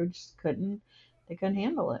because they couldn't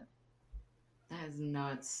handle it. That is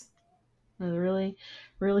nuts. It was really,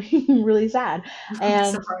 really, really sad. I'm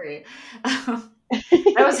And sorry.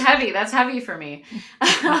 that was heavy. That's heavy for me.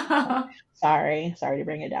 sorry to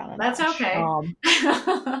bring it down a That's notch. okay.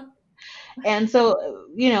 And so,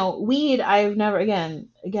 weed, I've never, again,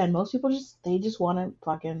 most people they just want to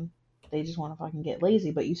fucking get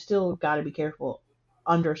lazy, but you still got to be careful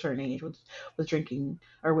under a certain age with drinking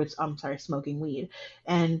or with, I'm sorry, smoking weed.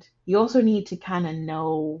 And you also need to kind of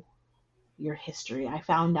know your history. I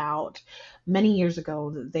found out many years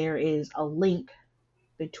ago that there is a link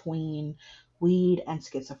between weed and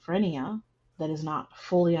schizophrenia that is not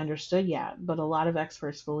fully understood yet, but a lot of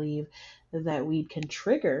experts believe that weed can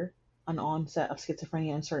trigger an onset of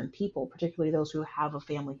schizophrenia in certain people, particularly those who have a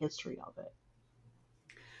family history of it.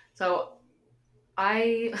 so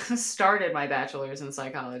I started my bachelor's in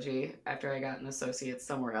psychology after I got an associate's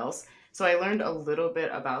somewhere else. So I learned a little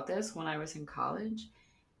bit about this when I was in college.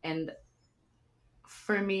 And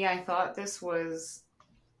for me, I thought this is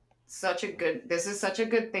such a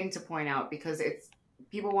good thing to point out because it's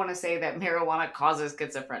people want to say that marijuana causes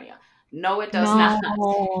schizophrenia. No, it does not.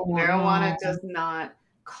 No, Marijuana no. does not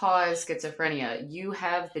cause schizophrenia. You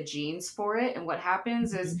have the genes for it, and what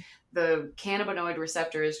happens is Mhm, the cannabinoid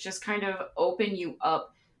receptors just kind of open you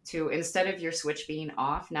up to instead of your switch being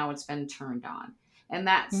off, now it's been turned on. And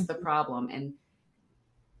that's the mhm. problem. And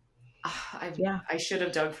Yeah. I should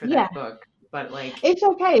have dug for Yeah. that book, but like, It's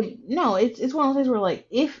okay. No, it's one of those things where like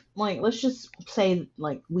if like let's just say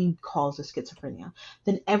like weed causes schizophrenia,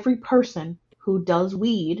 then every person who does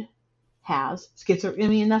weed has schizophrenia. I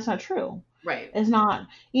mean, that's not true. right, It's not,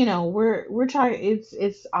 we're trying,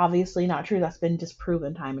 it's obviously not true. That's been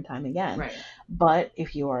disproven time and time again. right. But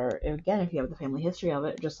if you have the family history of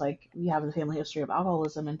it, just like you have the family history of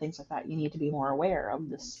alcoholism and things like that, you need to be more aware of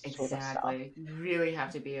this sort of stuff. Exactly. You really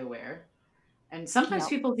have to be aware. And sometimes Yep.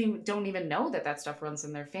 people don't even know that that stuff runs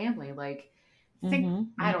in their family. Like, think, Mhm.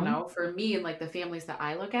 I don't Mhm. know, for me and like the families that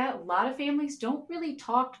I look at, a lot of families don't really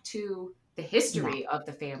talk to the No. history of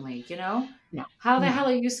the family, you know? No. How the hell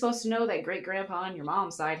No. are you supposed to know that great grandpa on your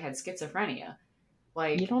mom's side had schizophrenia? You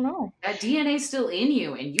Like, don't know. that DNA's still in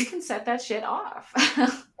you and you can set that shit off.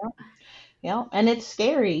 Yep. Yep. And it's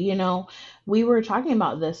scary. We were talking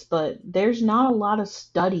about this, but there's not a lot of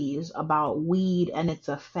studies about weed and its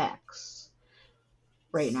effects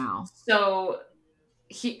right now. so,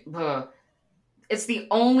 he, it's the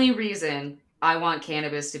only reason I want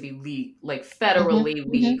cannabis to be like Mhm. federally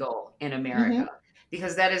Mhm. legal in America Mhm.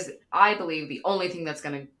 because that is, I believe, the only thing that's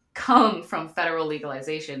going to come from federal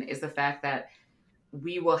legalization is the fact that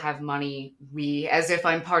we will have money. We, as if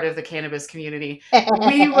I'm part of the cannabis community,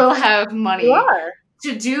 we will have You money are.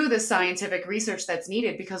 to do the scientific research that's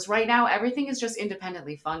needed because right now everything is just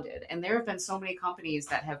independently funded. And there have been so many companies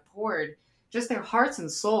that have poured just their hearts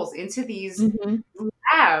and souls into these Mhm.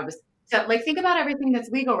 labs. So, like, think about everything that's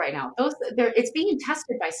legal right now. It's being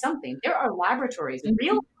tested by something. There are laboratories.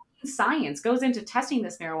 Real Mhm. science goes into testing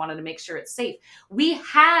this marijuana to make sure it's safe. We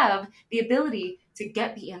have the ability to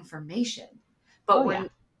get the information, Oh but yeah. when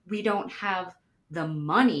we don't have the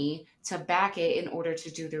money to back it in order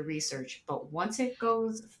to do the research. But once it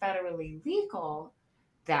goes federally legal,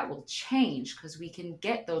 that will change because we can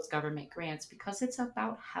get those government grants because it's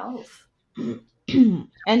about health.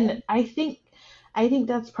 And I think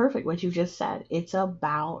that's perfect what you just said. It's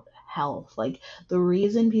about health. Like the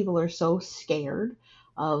reason people are so scared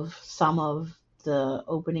of some of the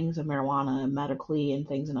openings of marijuana medically and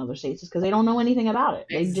things in other states is because they don't know anything about it.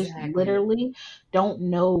 They just Exactly. literally don't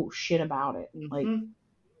know shit about it. Like, Hmm.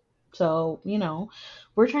 so,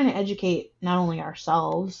 we're trying to educate not only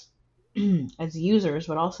ourselves as users,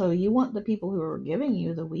 but also you want the people who are giving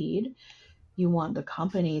you the weed, you want the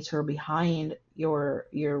companies who are behind your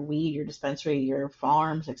weed, your dispensary, your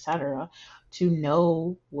farms, etc., to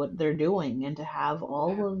know what they're doing and to have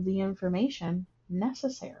all Yeah. of the information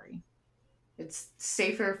necessary. It's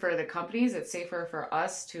safer for the companies. It's safer for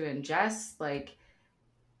us to ingest. Like,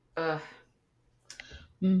 uh,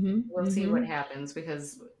 Mhm. we'll see what Mhm. happens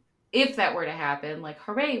because if that were to happen, like,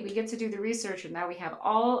 hooray, we get to do the research and now we have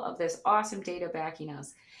all of this awesome data backing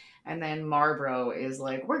us. And then Marlboro is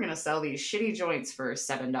like, we're going to sell these shitty joints for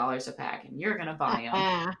 $7 a pack and you're going to buy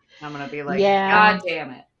them. I'm going to be like, Yeah. God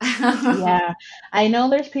damn it. Yeah. I know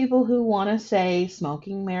there's people who want to say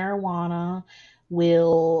smoking marijuana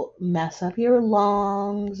will mess up your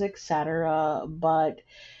lungs, etc., but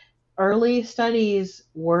early studies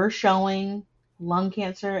were showing lung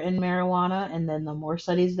cancer in marijuana, and then the more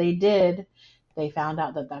studies they did, they found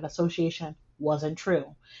out that that association wasn't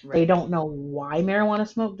true. They Right. don't know why marijuana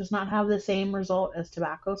smoke does not have the same result as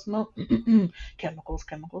tobacco smoke. Chemicals,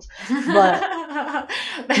 chemicals. But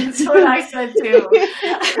That's what I said too.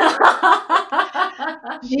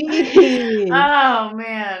 jeez, Oh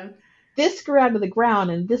man. this grew out of the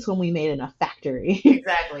ground, and this one we made in a factory.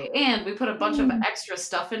 Exactly. And we put a bunch of extra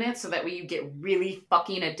stuff in it so that way you get really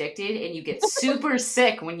fucking addicted and you get super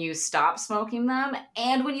sick when you stop smoking them.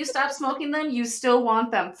 And when you stop smoking them, you still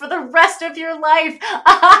want them for the rest of your life.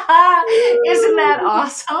 Isn't that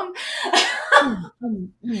awesome?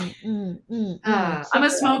 I'm a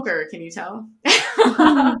Cigarettes. smoker. Can you tell?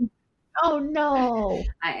 I Oh no,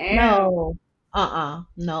 am. no,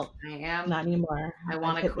 no, I am. not anymore. I I've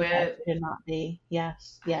want to hypnotized quit. you to not be.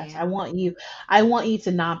 Yes, I yes. I am. want you. I want you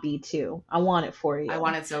to not be too. I want it for I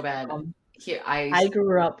want you. it so bad. Um, Here, I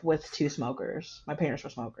grew up with two smokers. My parents were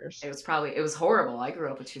smokers. it was horrible. I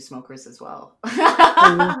grew up with two smokers as well. It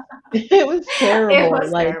was, it was It terrible.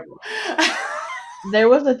 was Like, terrible. there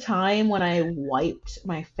was a time when I wiped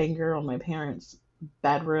my finger on my parents'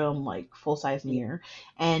 bedroom, like full size mirror,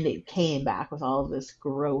 and it came back with all of this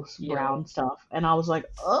gross Yo, brown stuff. And I was like,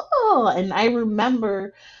 oh, and I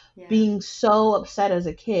remember yeah. being so upset as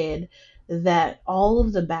a kid that all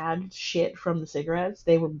of the bad shit from the cigarettes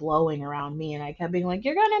they were blowing around me, and I kept being like,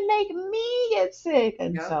 you're gonna make me get sick.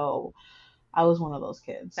 And Yep. so I was one of those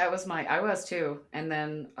kids. I was too. And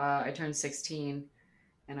then I turned 16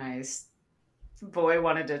 and boy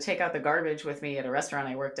wanted to take out the garbage with me at a restaurant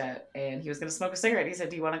I worked at and he was going to smoke a cigarette. He said,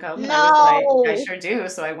 "Do you want to come?" And I was like, "I No. sure do."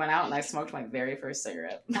 So I went out and I smoked my very first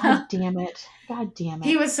cigarette. God damn it. God damn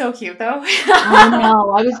He it. was so cute though. I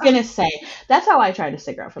know. I was gonna say that's how I tried a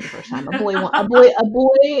cigarette for the first time. A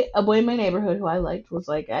boy in my neighborhood who I liked was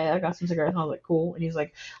like, I got some cigarettes, and I was like, cool. And he's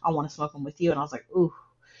like, I want to smoke them with you, and I was like, ooh.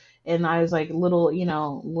 And I was like, little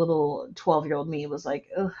 12-year-old me was like,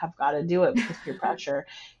 ugh, I've got to do it because peer pressure.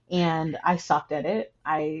 And I sucked at it.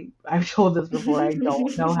 I've told this before. I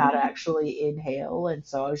don't know how to actually inhale, and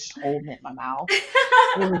so I was just holding it in my mouth.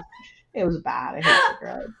 It was it was bad. I hate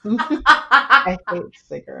cigarettes. I hate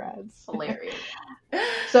cigarettes. Hilarious.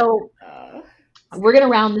 So Uh, we're gonna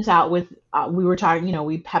round this out with we were talking,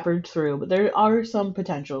 we peppered through, but there are some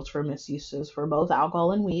potentials for misuses for both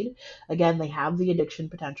alcohol and weed. Again, they have the addiction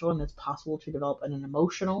potential, and it's possible to develop an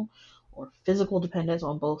emotional or physical dependence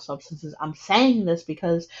on both substances. I'm saying this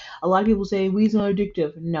because a lot of people say weed's not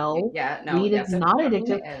addictive. No, yeah, no, weed is yes, it not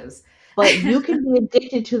definitely addictive, is. but you can be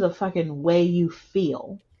addicted to the fucking way you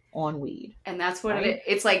feel on weed, And that's what it right? is.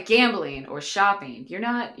 It's like gambling or shopping. You're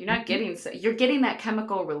not Hmm. getting that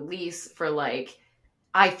chemical release for like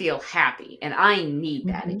I feel happy and I need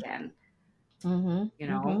that Hmm. again, Hmm. you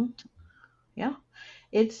know? Hmm. Yeah.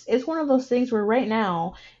 It's one of those things where right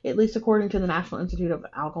now, at least according to the National Institute of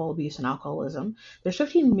Alcohol Abuse and Alcoholism, there's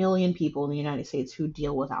 15 million people in the United States who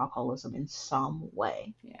deal with alcoholism in some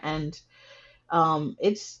way. Yeah. And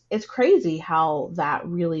it's crazy how that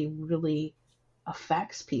really really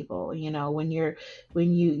affects people.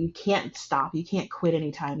 When you can't stop, you can't quit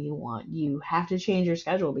anytime you want. You have to change your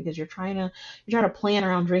schedule because you're trying to plan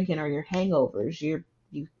around drinking or your hangovers.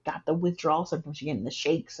 You got the withdrawal symptoms. You're getting the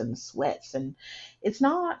shakes and the sweats, and it's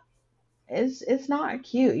not it's not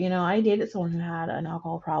cute. I dated someone who had an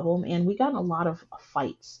alcohol problem, and we got in a lot of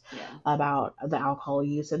fights Yeah. about the alcohol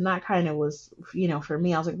use, and that kind of was, for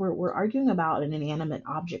me, I was like, we're arguing about an inanimate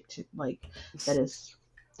object, like that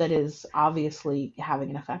is obviously having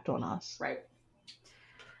an effect on us. Right.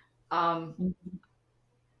 Um Mhm.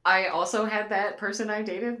 I also had that person I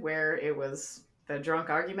dated where it was the drunk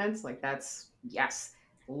arguments, like that's yes,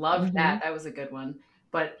 loved Mm-hmm. that. That was a good one.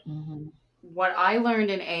 But Mm-hmm. what I learned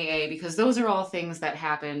in AA, because those are all things that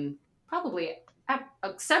happen probably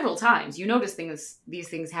several times. You notice these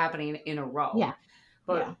things happening in a row. Yeah. Yeah.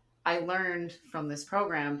 But I learned from this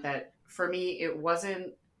program that for me, it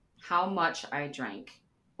wasn't how much I drank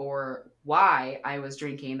or why I was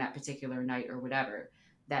drinking that particular night or whatever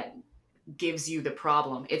that gives you the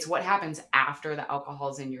problem. It's what happens after the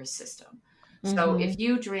alcohol's in your system. So Mm-hmm. if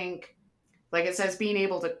you drink, like it says, being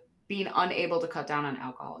unable to cut down on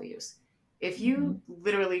alcohol use. If Mm-hmm. you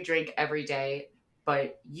literally drink every day,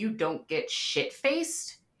 but you don't get shit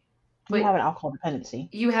faced, You but have an alcohol dependency.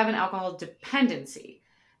 you have an alcohol dependency.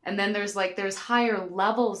 And then there's higher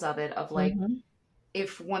levels of it of like Mm-hmm.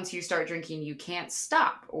 if once you start drinking you can't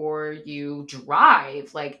stop or you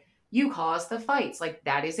drive, like you cause the fights. Like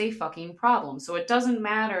that is a fucking problem. So it doesn't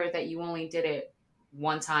matter that you only did it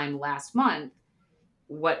one time last month.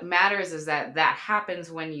 What matters is that that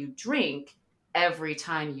happens when you drink every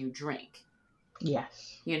time you drink.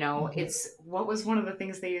 Yes. You know, Mm-hmm. it's what was one of the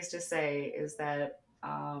things they used to say is that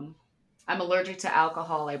I'm allergic to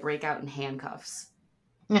alcohol. I break out in handcuffs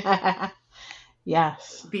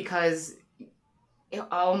Yes. because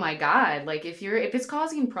oh my god, like if it's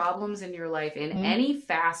causing problems in your life in Mm-hmm. any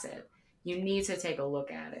facet, you need to take a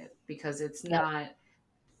look at it because it's Yep. not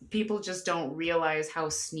people just don't realize how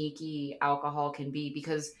sneaky alcohol can be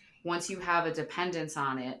because once you have a dependence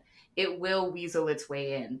on it, it will weasel its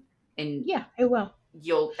way in and Yeah, it will.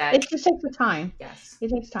 you'll that It just takes the time. yes. It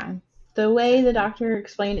takes time. The way the Exactly. doctor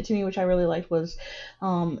explained it to me, which I really liked, was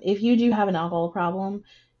if you do have an alcohol problem,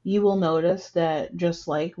 you will notice that just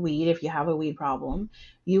like weed, if you have a weed problem,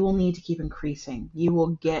 you will need to keep increasing. Correct. You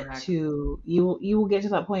will get to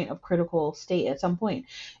that point of critical state at some point.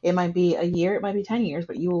 It might be a year, it might be 10 years,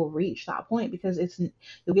 but you will reach that point because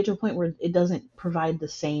you'll get to a point where it doesn't provide the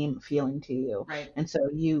same feeling to you, Right. and so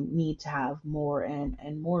you need to have more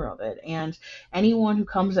and more of it. And anyone who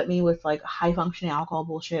comes at me with like high functioning alcohol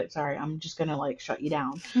bullshit, sorry, I'm just gonna like shut you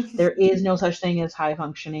down. There is no such thing as high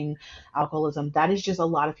functioning alcoholism. That is just a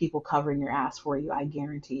lot of people covering your ass for you, I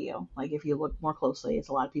guarantee you. Like if you look more closely, it's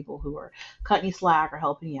a lot of people who are cutting you slack or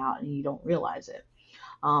helping you out and you don't realize it.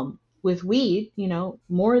 With weed,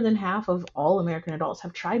 more than half of all American adults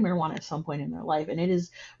have tried marijuana at some point in their life, and it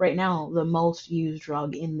is right now the most used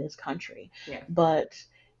drug in this country. Yeah. But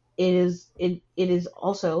it is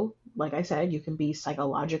also, like I said, you can be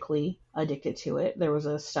psychologically addicted to it. There was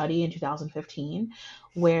a study in 2015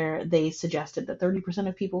 where they suggested that 30%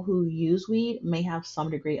 of people who use weed may have some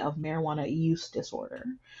degree of marijuana use disorder.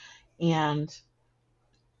 And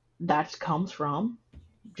that comes from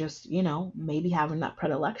just, maybe having that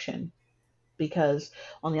predilection. Because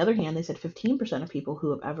on the other hand, they said 15% of people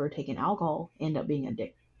who have ever taken alcohol end up being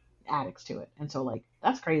addicts to it. And so, like,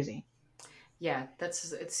 that's crazy. Yeah,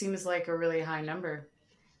 that's it seems like a really high number.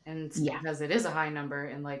 And it's Yeah. because it is a high number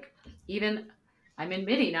and like even I'm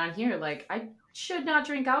admitting on here like I should not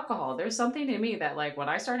drink alcohol. There's something in me that like when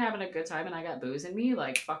I start having a good time and I got booze in me,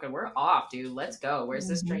 like fucking we're off, dude. Let's go. Where's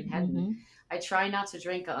this Hmm. train heading? Hmm. I try not to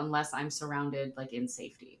drink unless I'm surrounded like in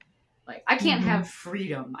safety. Like I can't Hmm. have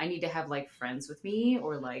freedom. I need to have like friends with me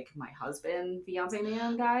or like my husband, fiance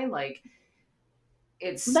man guy. Like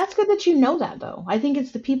it's That's good that you know that, though. I think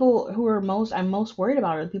it's the people who I'm most worried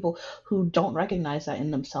about are the people who don't recognize that in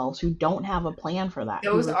themselves, who don't have a plan for that,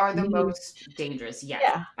 who those are the refuse. most dangerous. Yes,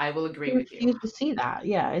 Yeah, I will agree who with you. refuse to see that.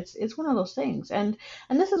 Yeah, it's one of those things, and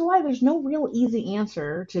this is why there's no real easy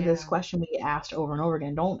answer to this Yeah. question we get asked over and over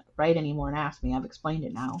again. Don't write anymore and ask me. I've explained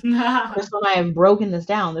it now. Crystal and I have broken this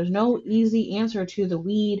down. There's no easy answer to the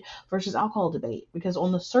weed versus alcohol debate because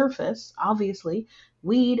on the surface, obviously,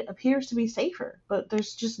 weed appears to be safer, but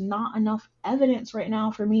there's just not enough evidence right now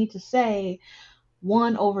for me to say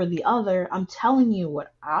one over the other. I'm telling you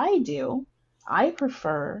what I do. I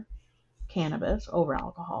prefer cannabis over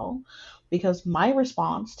alcohol because my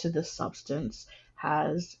response to this substance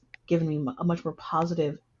has given me a much more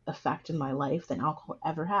positive effect in my life than alcohol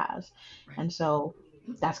ever has. Right. And so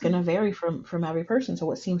that's going to vary from every person. So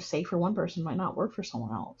what seems safe for one person might not work for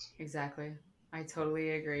someone else. Exactly. I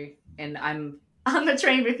totally agree. And I'm on the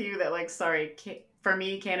train with you that, like, sorry, for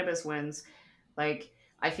me, cannabis wins. Like,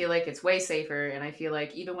 I feel like it's way safer. And I feel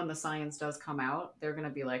like even when the science does come out, they're going to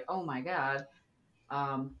be like, oh my God,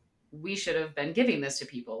 um, we should have been giving this to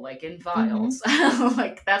people, like in Mm-hmm. vials.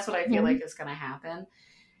 Like, that's what I feel Mm-hmm. like is going to happen.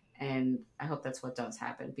 And I hope that's what does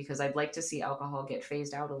happen because I'd like to see alcohol get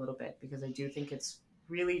phased out a little bit because I do think it's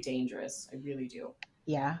really dangerous. I really do.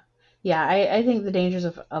 Yeah. Yeah, I think the dangers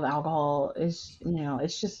of alcohol is,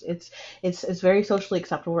 it's very socially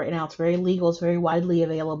acceptable right now. It's very legal, it's very widely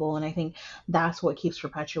available, and I think that's what keeps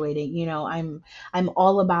perpetuating. I'm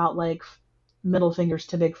all about like middle fingers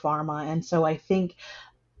to big pharma, and so I think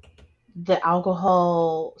the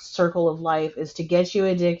alcohol circle of life is to get you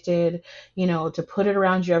addicted, to put it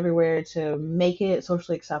around you everywhere, to make it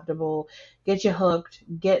socially acceptable, get you hooked,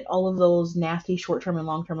 get all of those nasty short term and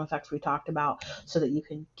long term effects we talked about, so that you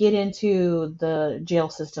can get into the jail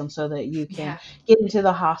system, so that you can Yeah, get into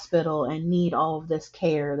the hospital and need all of this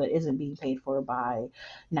care that isn't being paid for by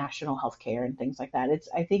national health care and things like that.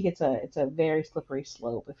 I think it's a very slippery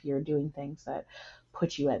slope if you're doing things that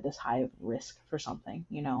put you at this high risk for something.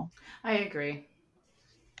 I agree.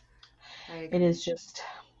 I It agree. is just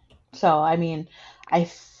so. I mean, I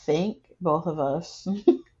think both of us.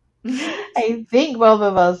 I think both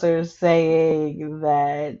of us are saying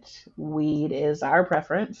that weed is our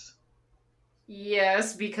preference.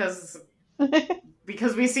 Yes, because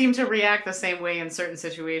we seem to react the same way in certain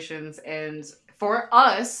situations. And for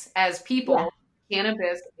us as Yeah. people,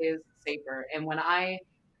 cannabis is safer. And when I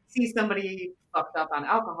see somebody fucked up on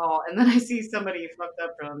alcohol and then I see somebody fucked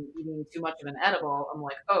up from eating too much of an edible, I'm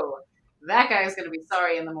like, oh, that guy's going to be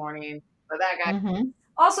sorry in the morning, but that guy Hmm.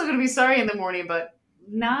 also going to be sorry in the morning, but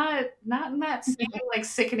not in that same like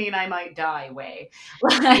sickening I might die way.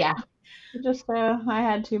 Like, Yeah. Just I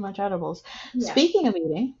had too much edibles. yeah. Speaking of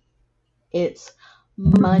eating, it's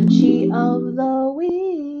Munchie of the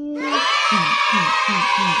Week.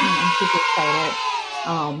 I'm super excited.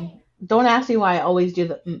 Don't ask me why I always do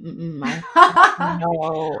the I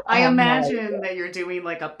I have no imagine idea. that you're doing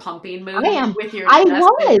like a pumping I movement am. with your I chest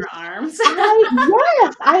and was. your arms.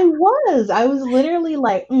 Yes, I was. I was literally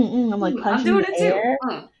like, I'm like I'm punching doing the it too. air.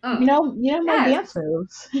 My Yes. dance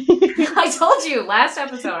moves. I told you last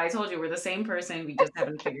episode, I told you we're the same person. We just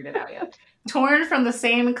haven't figured it out yet. Torn from the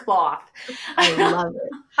same cloth. I love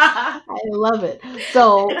it. I love it.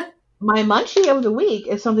 So my munchie of the week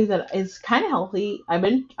is something that is kind of healthy. I've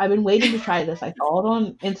been waiting to try this. I saw it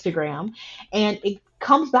on Instagram, and it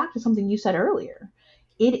comes back to something you said earlier.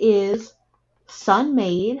 It is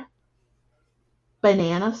sun-made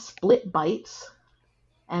banana split bites,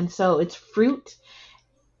 and so it's fruit,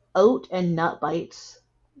 oat, and nut bites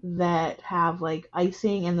that have like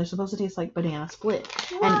icing, and they're supposed to taste like banana split.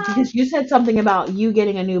 And What? because you said something about you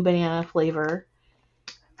getting a new banana flavor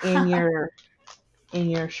in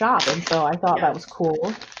your shop, and so I thought that Yes. was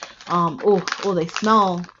cool. Oh, they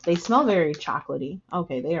smell very chocolatey.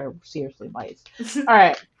 Okay, they are seriously bites. All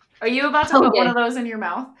right. Are you about to put one Okay. of those in your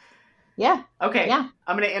mouth? Yeah. Okay, Yeah.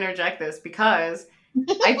 I'm going to interject this because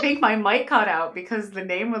I think my mic cut out because the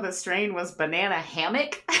name of the strain was banana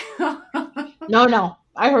hammock. No, no.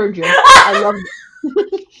 I heard you. I love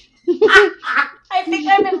it. I think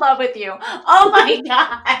I'm in love with you. Oh my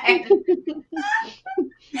god.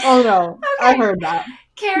 Oh no. I Okay, heard that.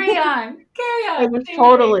 carry on. Carry on. It was Do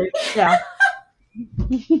your thing. totally, yeah.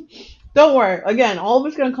 Don't worry. Again, all of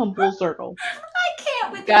it's gonna come full circle. I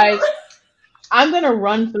can't with you. Guys, I'm gonna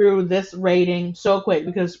run through this rating so quick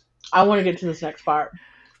because I want to get to this next part.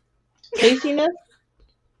 Tastiness,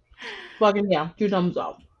 fucking yeah, 2 thumbs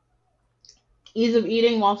up. Ease of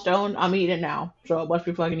eating while stoned, I'm eating it now, so it must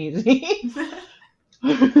be fucking easy.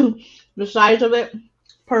 The size of it,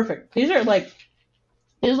 perfect. These are like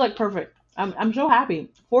perfect. I'm so happy.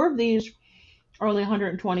 4 of these are only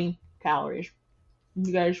 120 calories.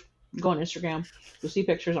 You guys go on Instagram, you'll see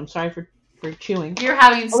pictures. I'm sorry for chewing. You're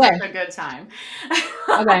having such Okay, a good time.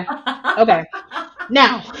 okay, okay.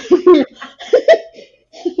 Now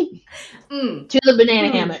mm, to the banana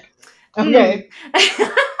mm, hammock. mm. Okay,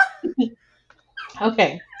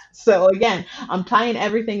 okay. So again, I'm tying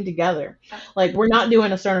everything together. Like we're not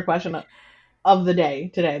doing a Cerner question of the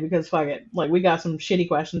day today because fuck it. Like we got some shitty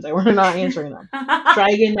questions and we're not answering them. Try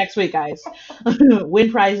again next week, guys.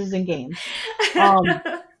 Win prizes and games. Um,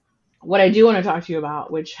 what I do want to talk to you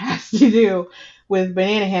about, which has to do with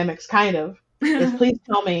banana hammocks, kind of, is please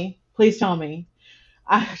tell me.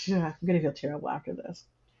 I'm gonna feel terrible after this.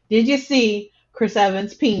 Did you see Chris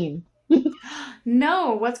Evans' peen?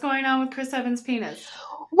 No, what's going on with Chris Evans' penis?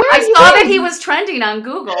 Where I have you saw that he been? was trending on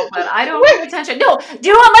Google, but I don't Where? pay attention. No, do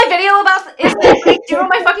you know what my video about is? Like, do you know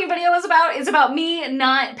what my fucking video is about? It's about me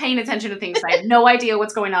not paying attention to things. I have no idea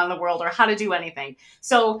what's going on in the world or how to do anything.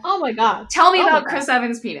 So Oh my god. tell me Oh my about god. Chris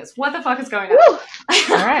Evans' penis. What the fuck is going Woo! All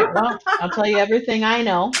on? right. Well, I'll tell you everything I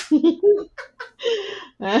know.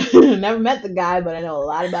 Never met the guy, but I know a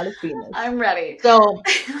lot about his penis. I'm ready. So,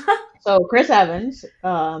 so Chris Evans,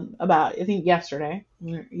 about I think yesterday,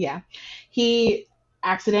 yeah, he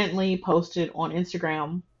accidentally posted on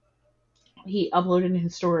Instagram he uploaded in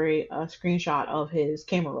his story a screenshot of his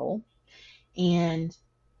camera roll, and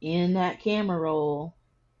in that camera roll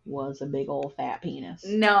was a big old fat penis.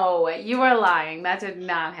 No, you are lying. That did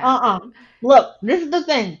not Uh-uh. happen. Look, this is the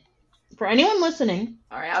thing. For anyone listening,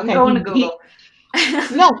 All right, I'm okay, going to Google.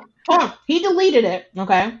 no, hold on. He deleted it,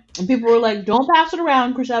 okay? And people were like, don't pass it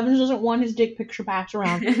around. Chris Evans doesn't want his dick picture passed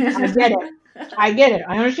around. I get it. I get it.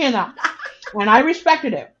 I understand that. And I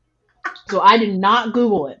respected it. So I did not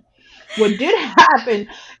Google it. What did happen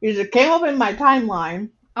is it came up in my timeline,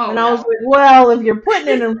 and I was like, well, if you're putting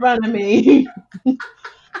it in front of me,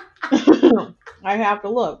 I have to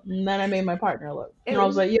look. And then I made my partner look. And I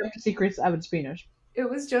was like, you have to see Chris Evans' penis. It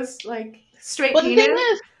was just like straight But penis. the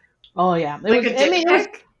thing is, oh yeah, it like was. A dick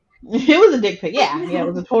pic? It was a dick pic. Yeah, it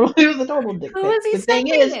was a total dick pic. Who was he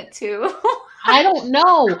sending it to? I don't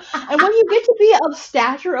know. And when you get to be of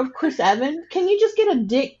stature of Chris Evans, can you just get a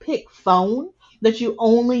dick pic phone that you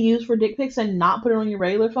only use for dick pics and not put it on your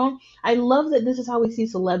regular phone? I love that this is how we see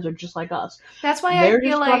celebs are just like us. That's why I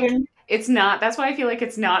feel like it's not. That's why I feel like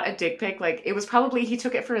it's not a dick pic. Like it was probably he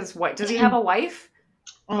took it for his wife. Does he have a wife?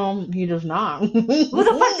 He does not. Who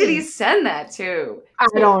the fuck did he send that to? I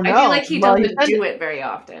don't know. I feel like he doesn't do it very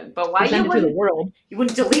often. But why you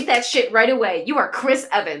wouldn't delete that shit right away? You are Chris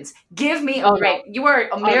Evans. Give me a break. No. You are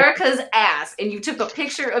America's ass, and you took a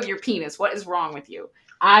picture of your penis. What is wrong with you?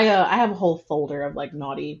 I have a whole folder of like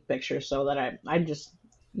naughty pictures, so that I just,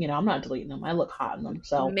 you know, I'm not deleting them. I look hot in them.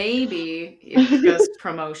 So maybe it's just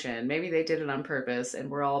promotion. Maybe they did it on purpose, and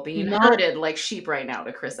we're all being herded like sheep right now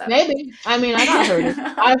to Chris Evans. Maybe. I mean, I got herded.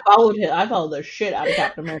 I followed the shit out of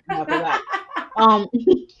Captain America after that.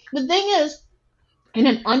 The thing is, in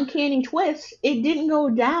an uncanny twist, it didn't go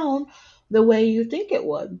down the way you think it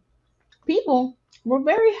would. People were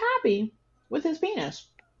very happy with his penis,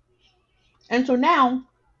 and so now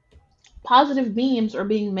positive memes are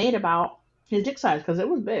being made about his dick size because it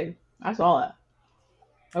was big. I saw it.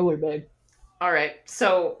 It was big. All right,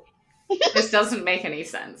 so this doesn't make any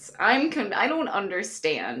sense. I don't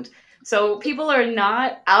understand. So people are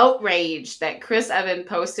not outraged that Chris Evans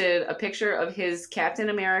posted a picture of his Captain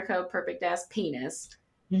America perfect ass penis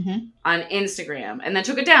on Instagram and then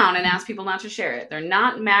took it down and asked people not to share it. They're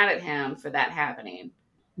not mad at him for that happening.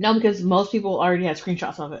 No, because most people already had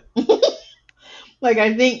screenshots of it. Like,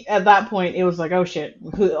 I think at that point, it was like, oh shit,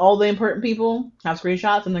 all the important people have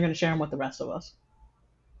screenshots and they're going to share them with the rest of us.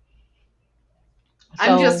 So,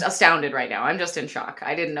 I'm just astounded right now. I'm just in shock.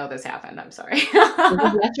 I didn't know this happened. I'm sorry.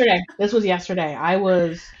 This was yesterday. I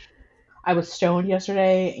was stoned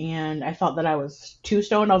yesterday, and I thought that I was too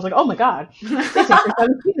stoned. I was like, oh my god,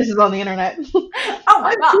 this is on the internet. Oh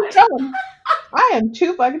my god. Too stoned. I am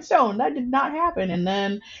too fucking stoned. That did not happen. And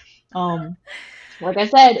then, like I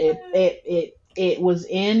said, it was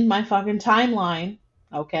in my fucking timeline,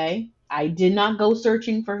 okay? I did not go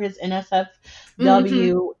searching for his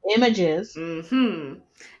NSFW images.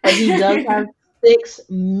 But he does have 6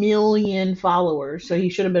 million followers, so he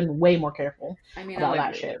should have been way more careful about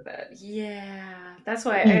that shit. Yeah, that's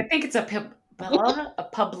why I think it's a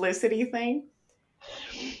publicity thing.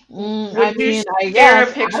 I share a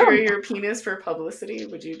picture of your penis for publicity?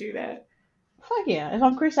 Would you do that? Fuck yeah. If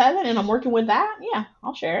I'm Chris Evans and I'm working with that, yeah,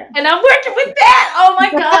 I'll share it. And I'm working with that! Oh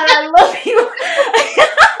my god, I love you!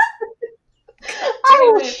 I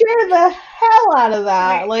will share the hell out of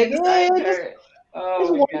that. Like, I mean,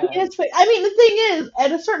 the thing is,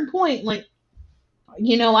 at a certain point, like,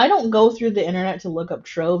 you know, I don't go through the internet to look up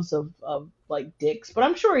troves of like, dicks, but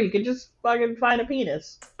I'm sure you could just fucking find a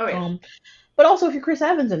penis. Oh, yeah. But also, if you're Chris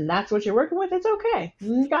Evans and that's what you're working with, it's okay.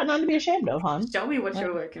 You got nothing to be ashamed of, hon. Show me what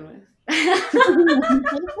you're working with.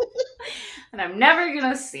 And I'm never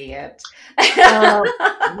gonna see it.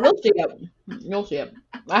 You'll see it. You'll see it.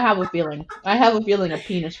 I have a feeling a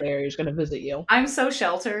penis fairy is gonna visit you. I'm so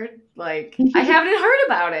sheltered. Like, I haven't heard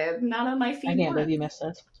about it. Not on my feed. I can't believe you missed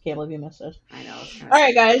this. I know. All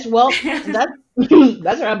right, guys. Well,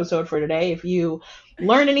 that's our episode for today. If you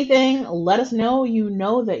learned anything, let us know. You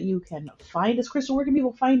know that you can find us. Crystal, where can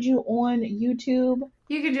people find you on YouTube?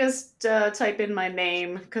 You can just type in my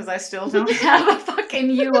name because I still don't have a fucking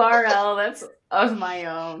URL that's of my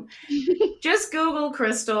own. Just Google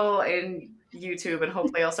Crystal in YouTube and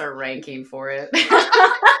hopefully I'll start ranking for it.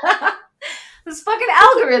 Those fucking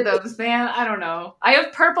algorithms, man. I don't know. I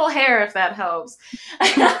have purple hair if that helps.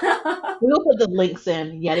 We'll put the links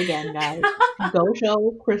in yet again, guys. Go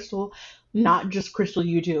show Crystal, not just Crystal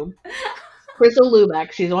YouTube. Crystal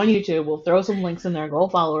Lubeck, she's on YouTube. We'll throw some links in there. Go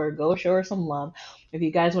follow her. Go show her some love. If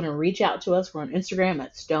you guys want to reach out to us, we're on Instagram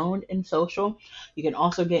at Stoned and Social. You can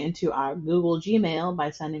also get into our Google Gmail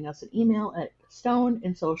by sending us an email at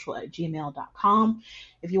stonedandsocial@gmail.com.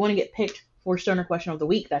 If you want to get picked for Stoner Question of the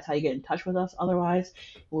Week. That's how you get in touch with us. Otherwise,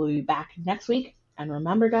 we'll be back next week. And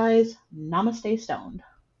remember, guys, namaste stoned.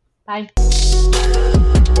 Bye.